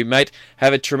 sen.com.au. Mate,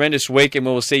 have a tremendous week, and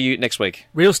we'll see you next week.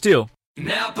 Real Steel.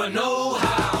 Napa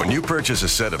know-how. When you purchase a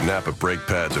set of Napa brake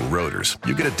pads and rotors,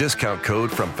 you get a discount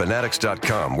code from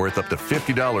Fanatics.com worth up to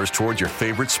 $50 towards your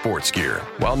favorite sports gear.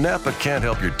 While Napa can't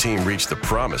help your team reach the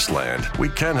promised land, we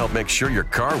can help make sure your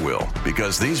car will,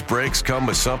 because these brakes come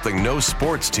with something no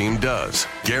sports team does: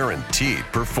 guaranteed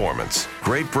performance.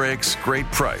 Great brakes,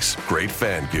 great price, great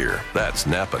fan gear. That's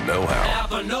Napa know-how.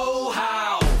 Napa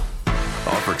know-how.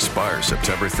 Offer expires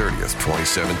September 30th,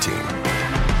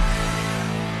 2017.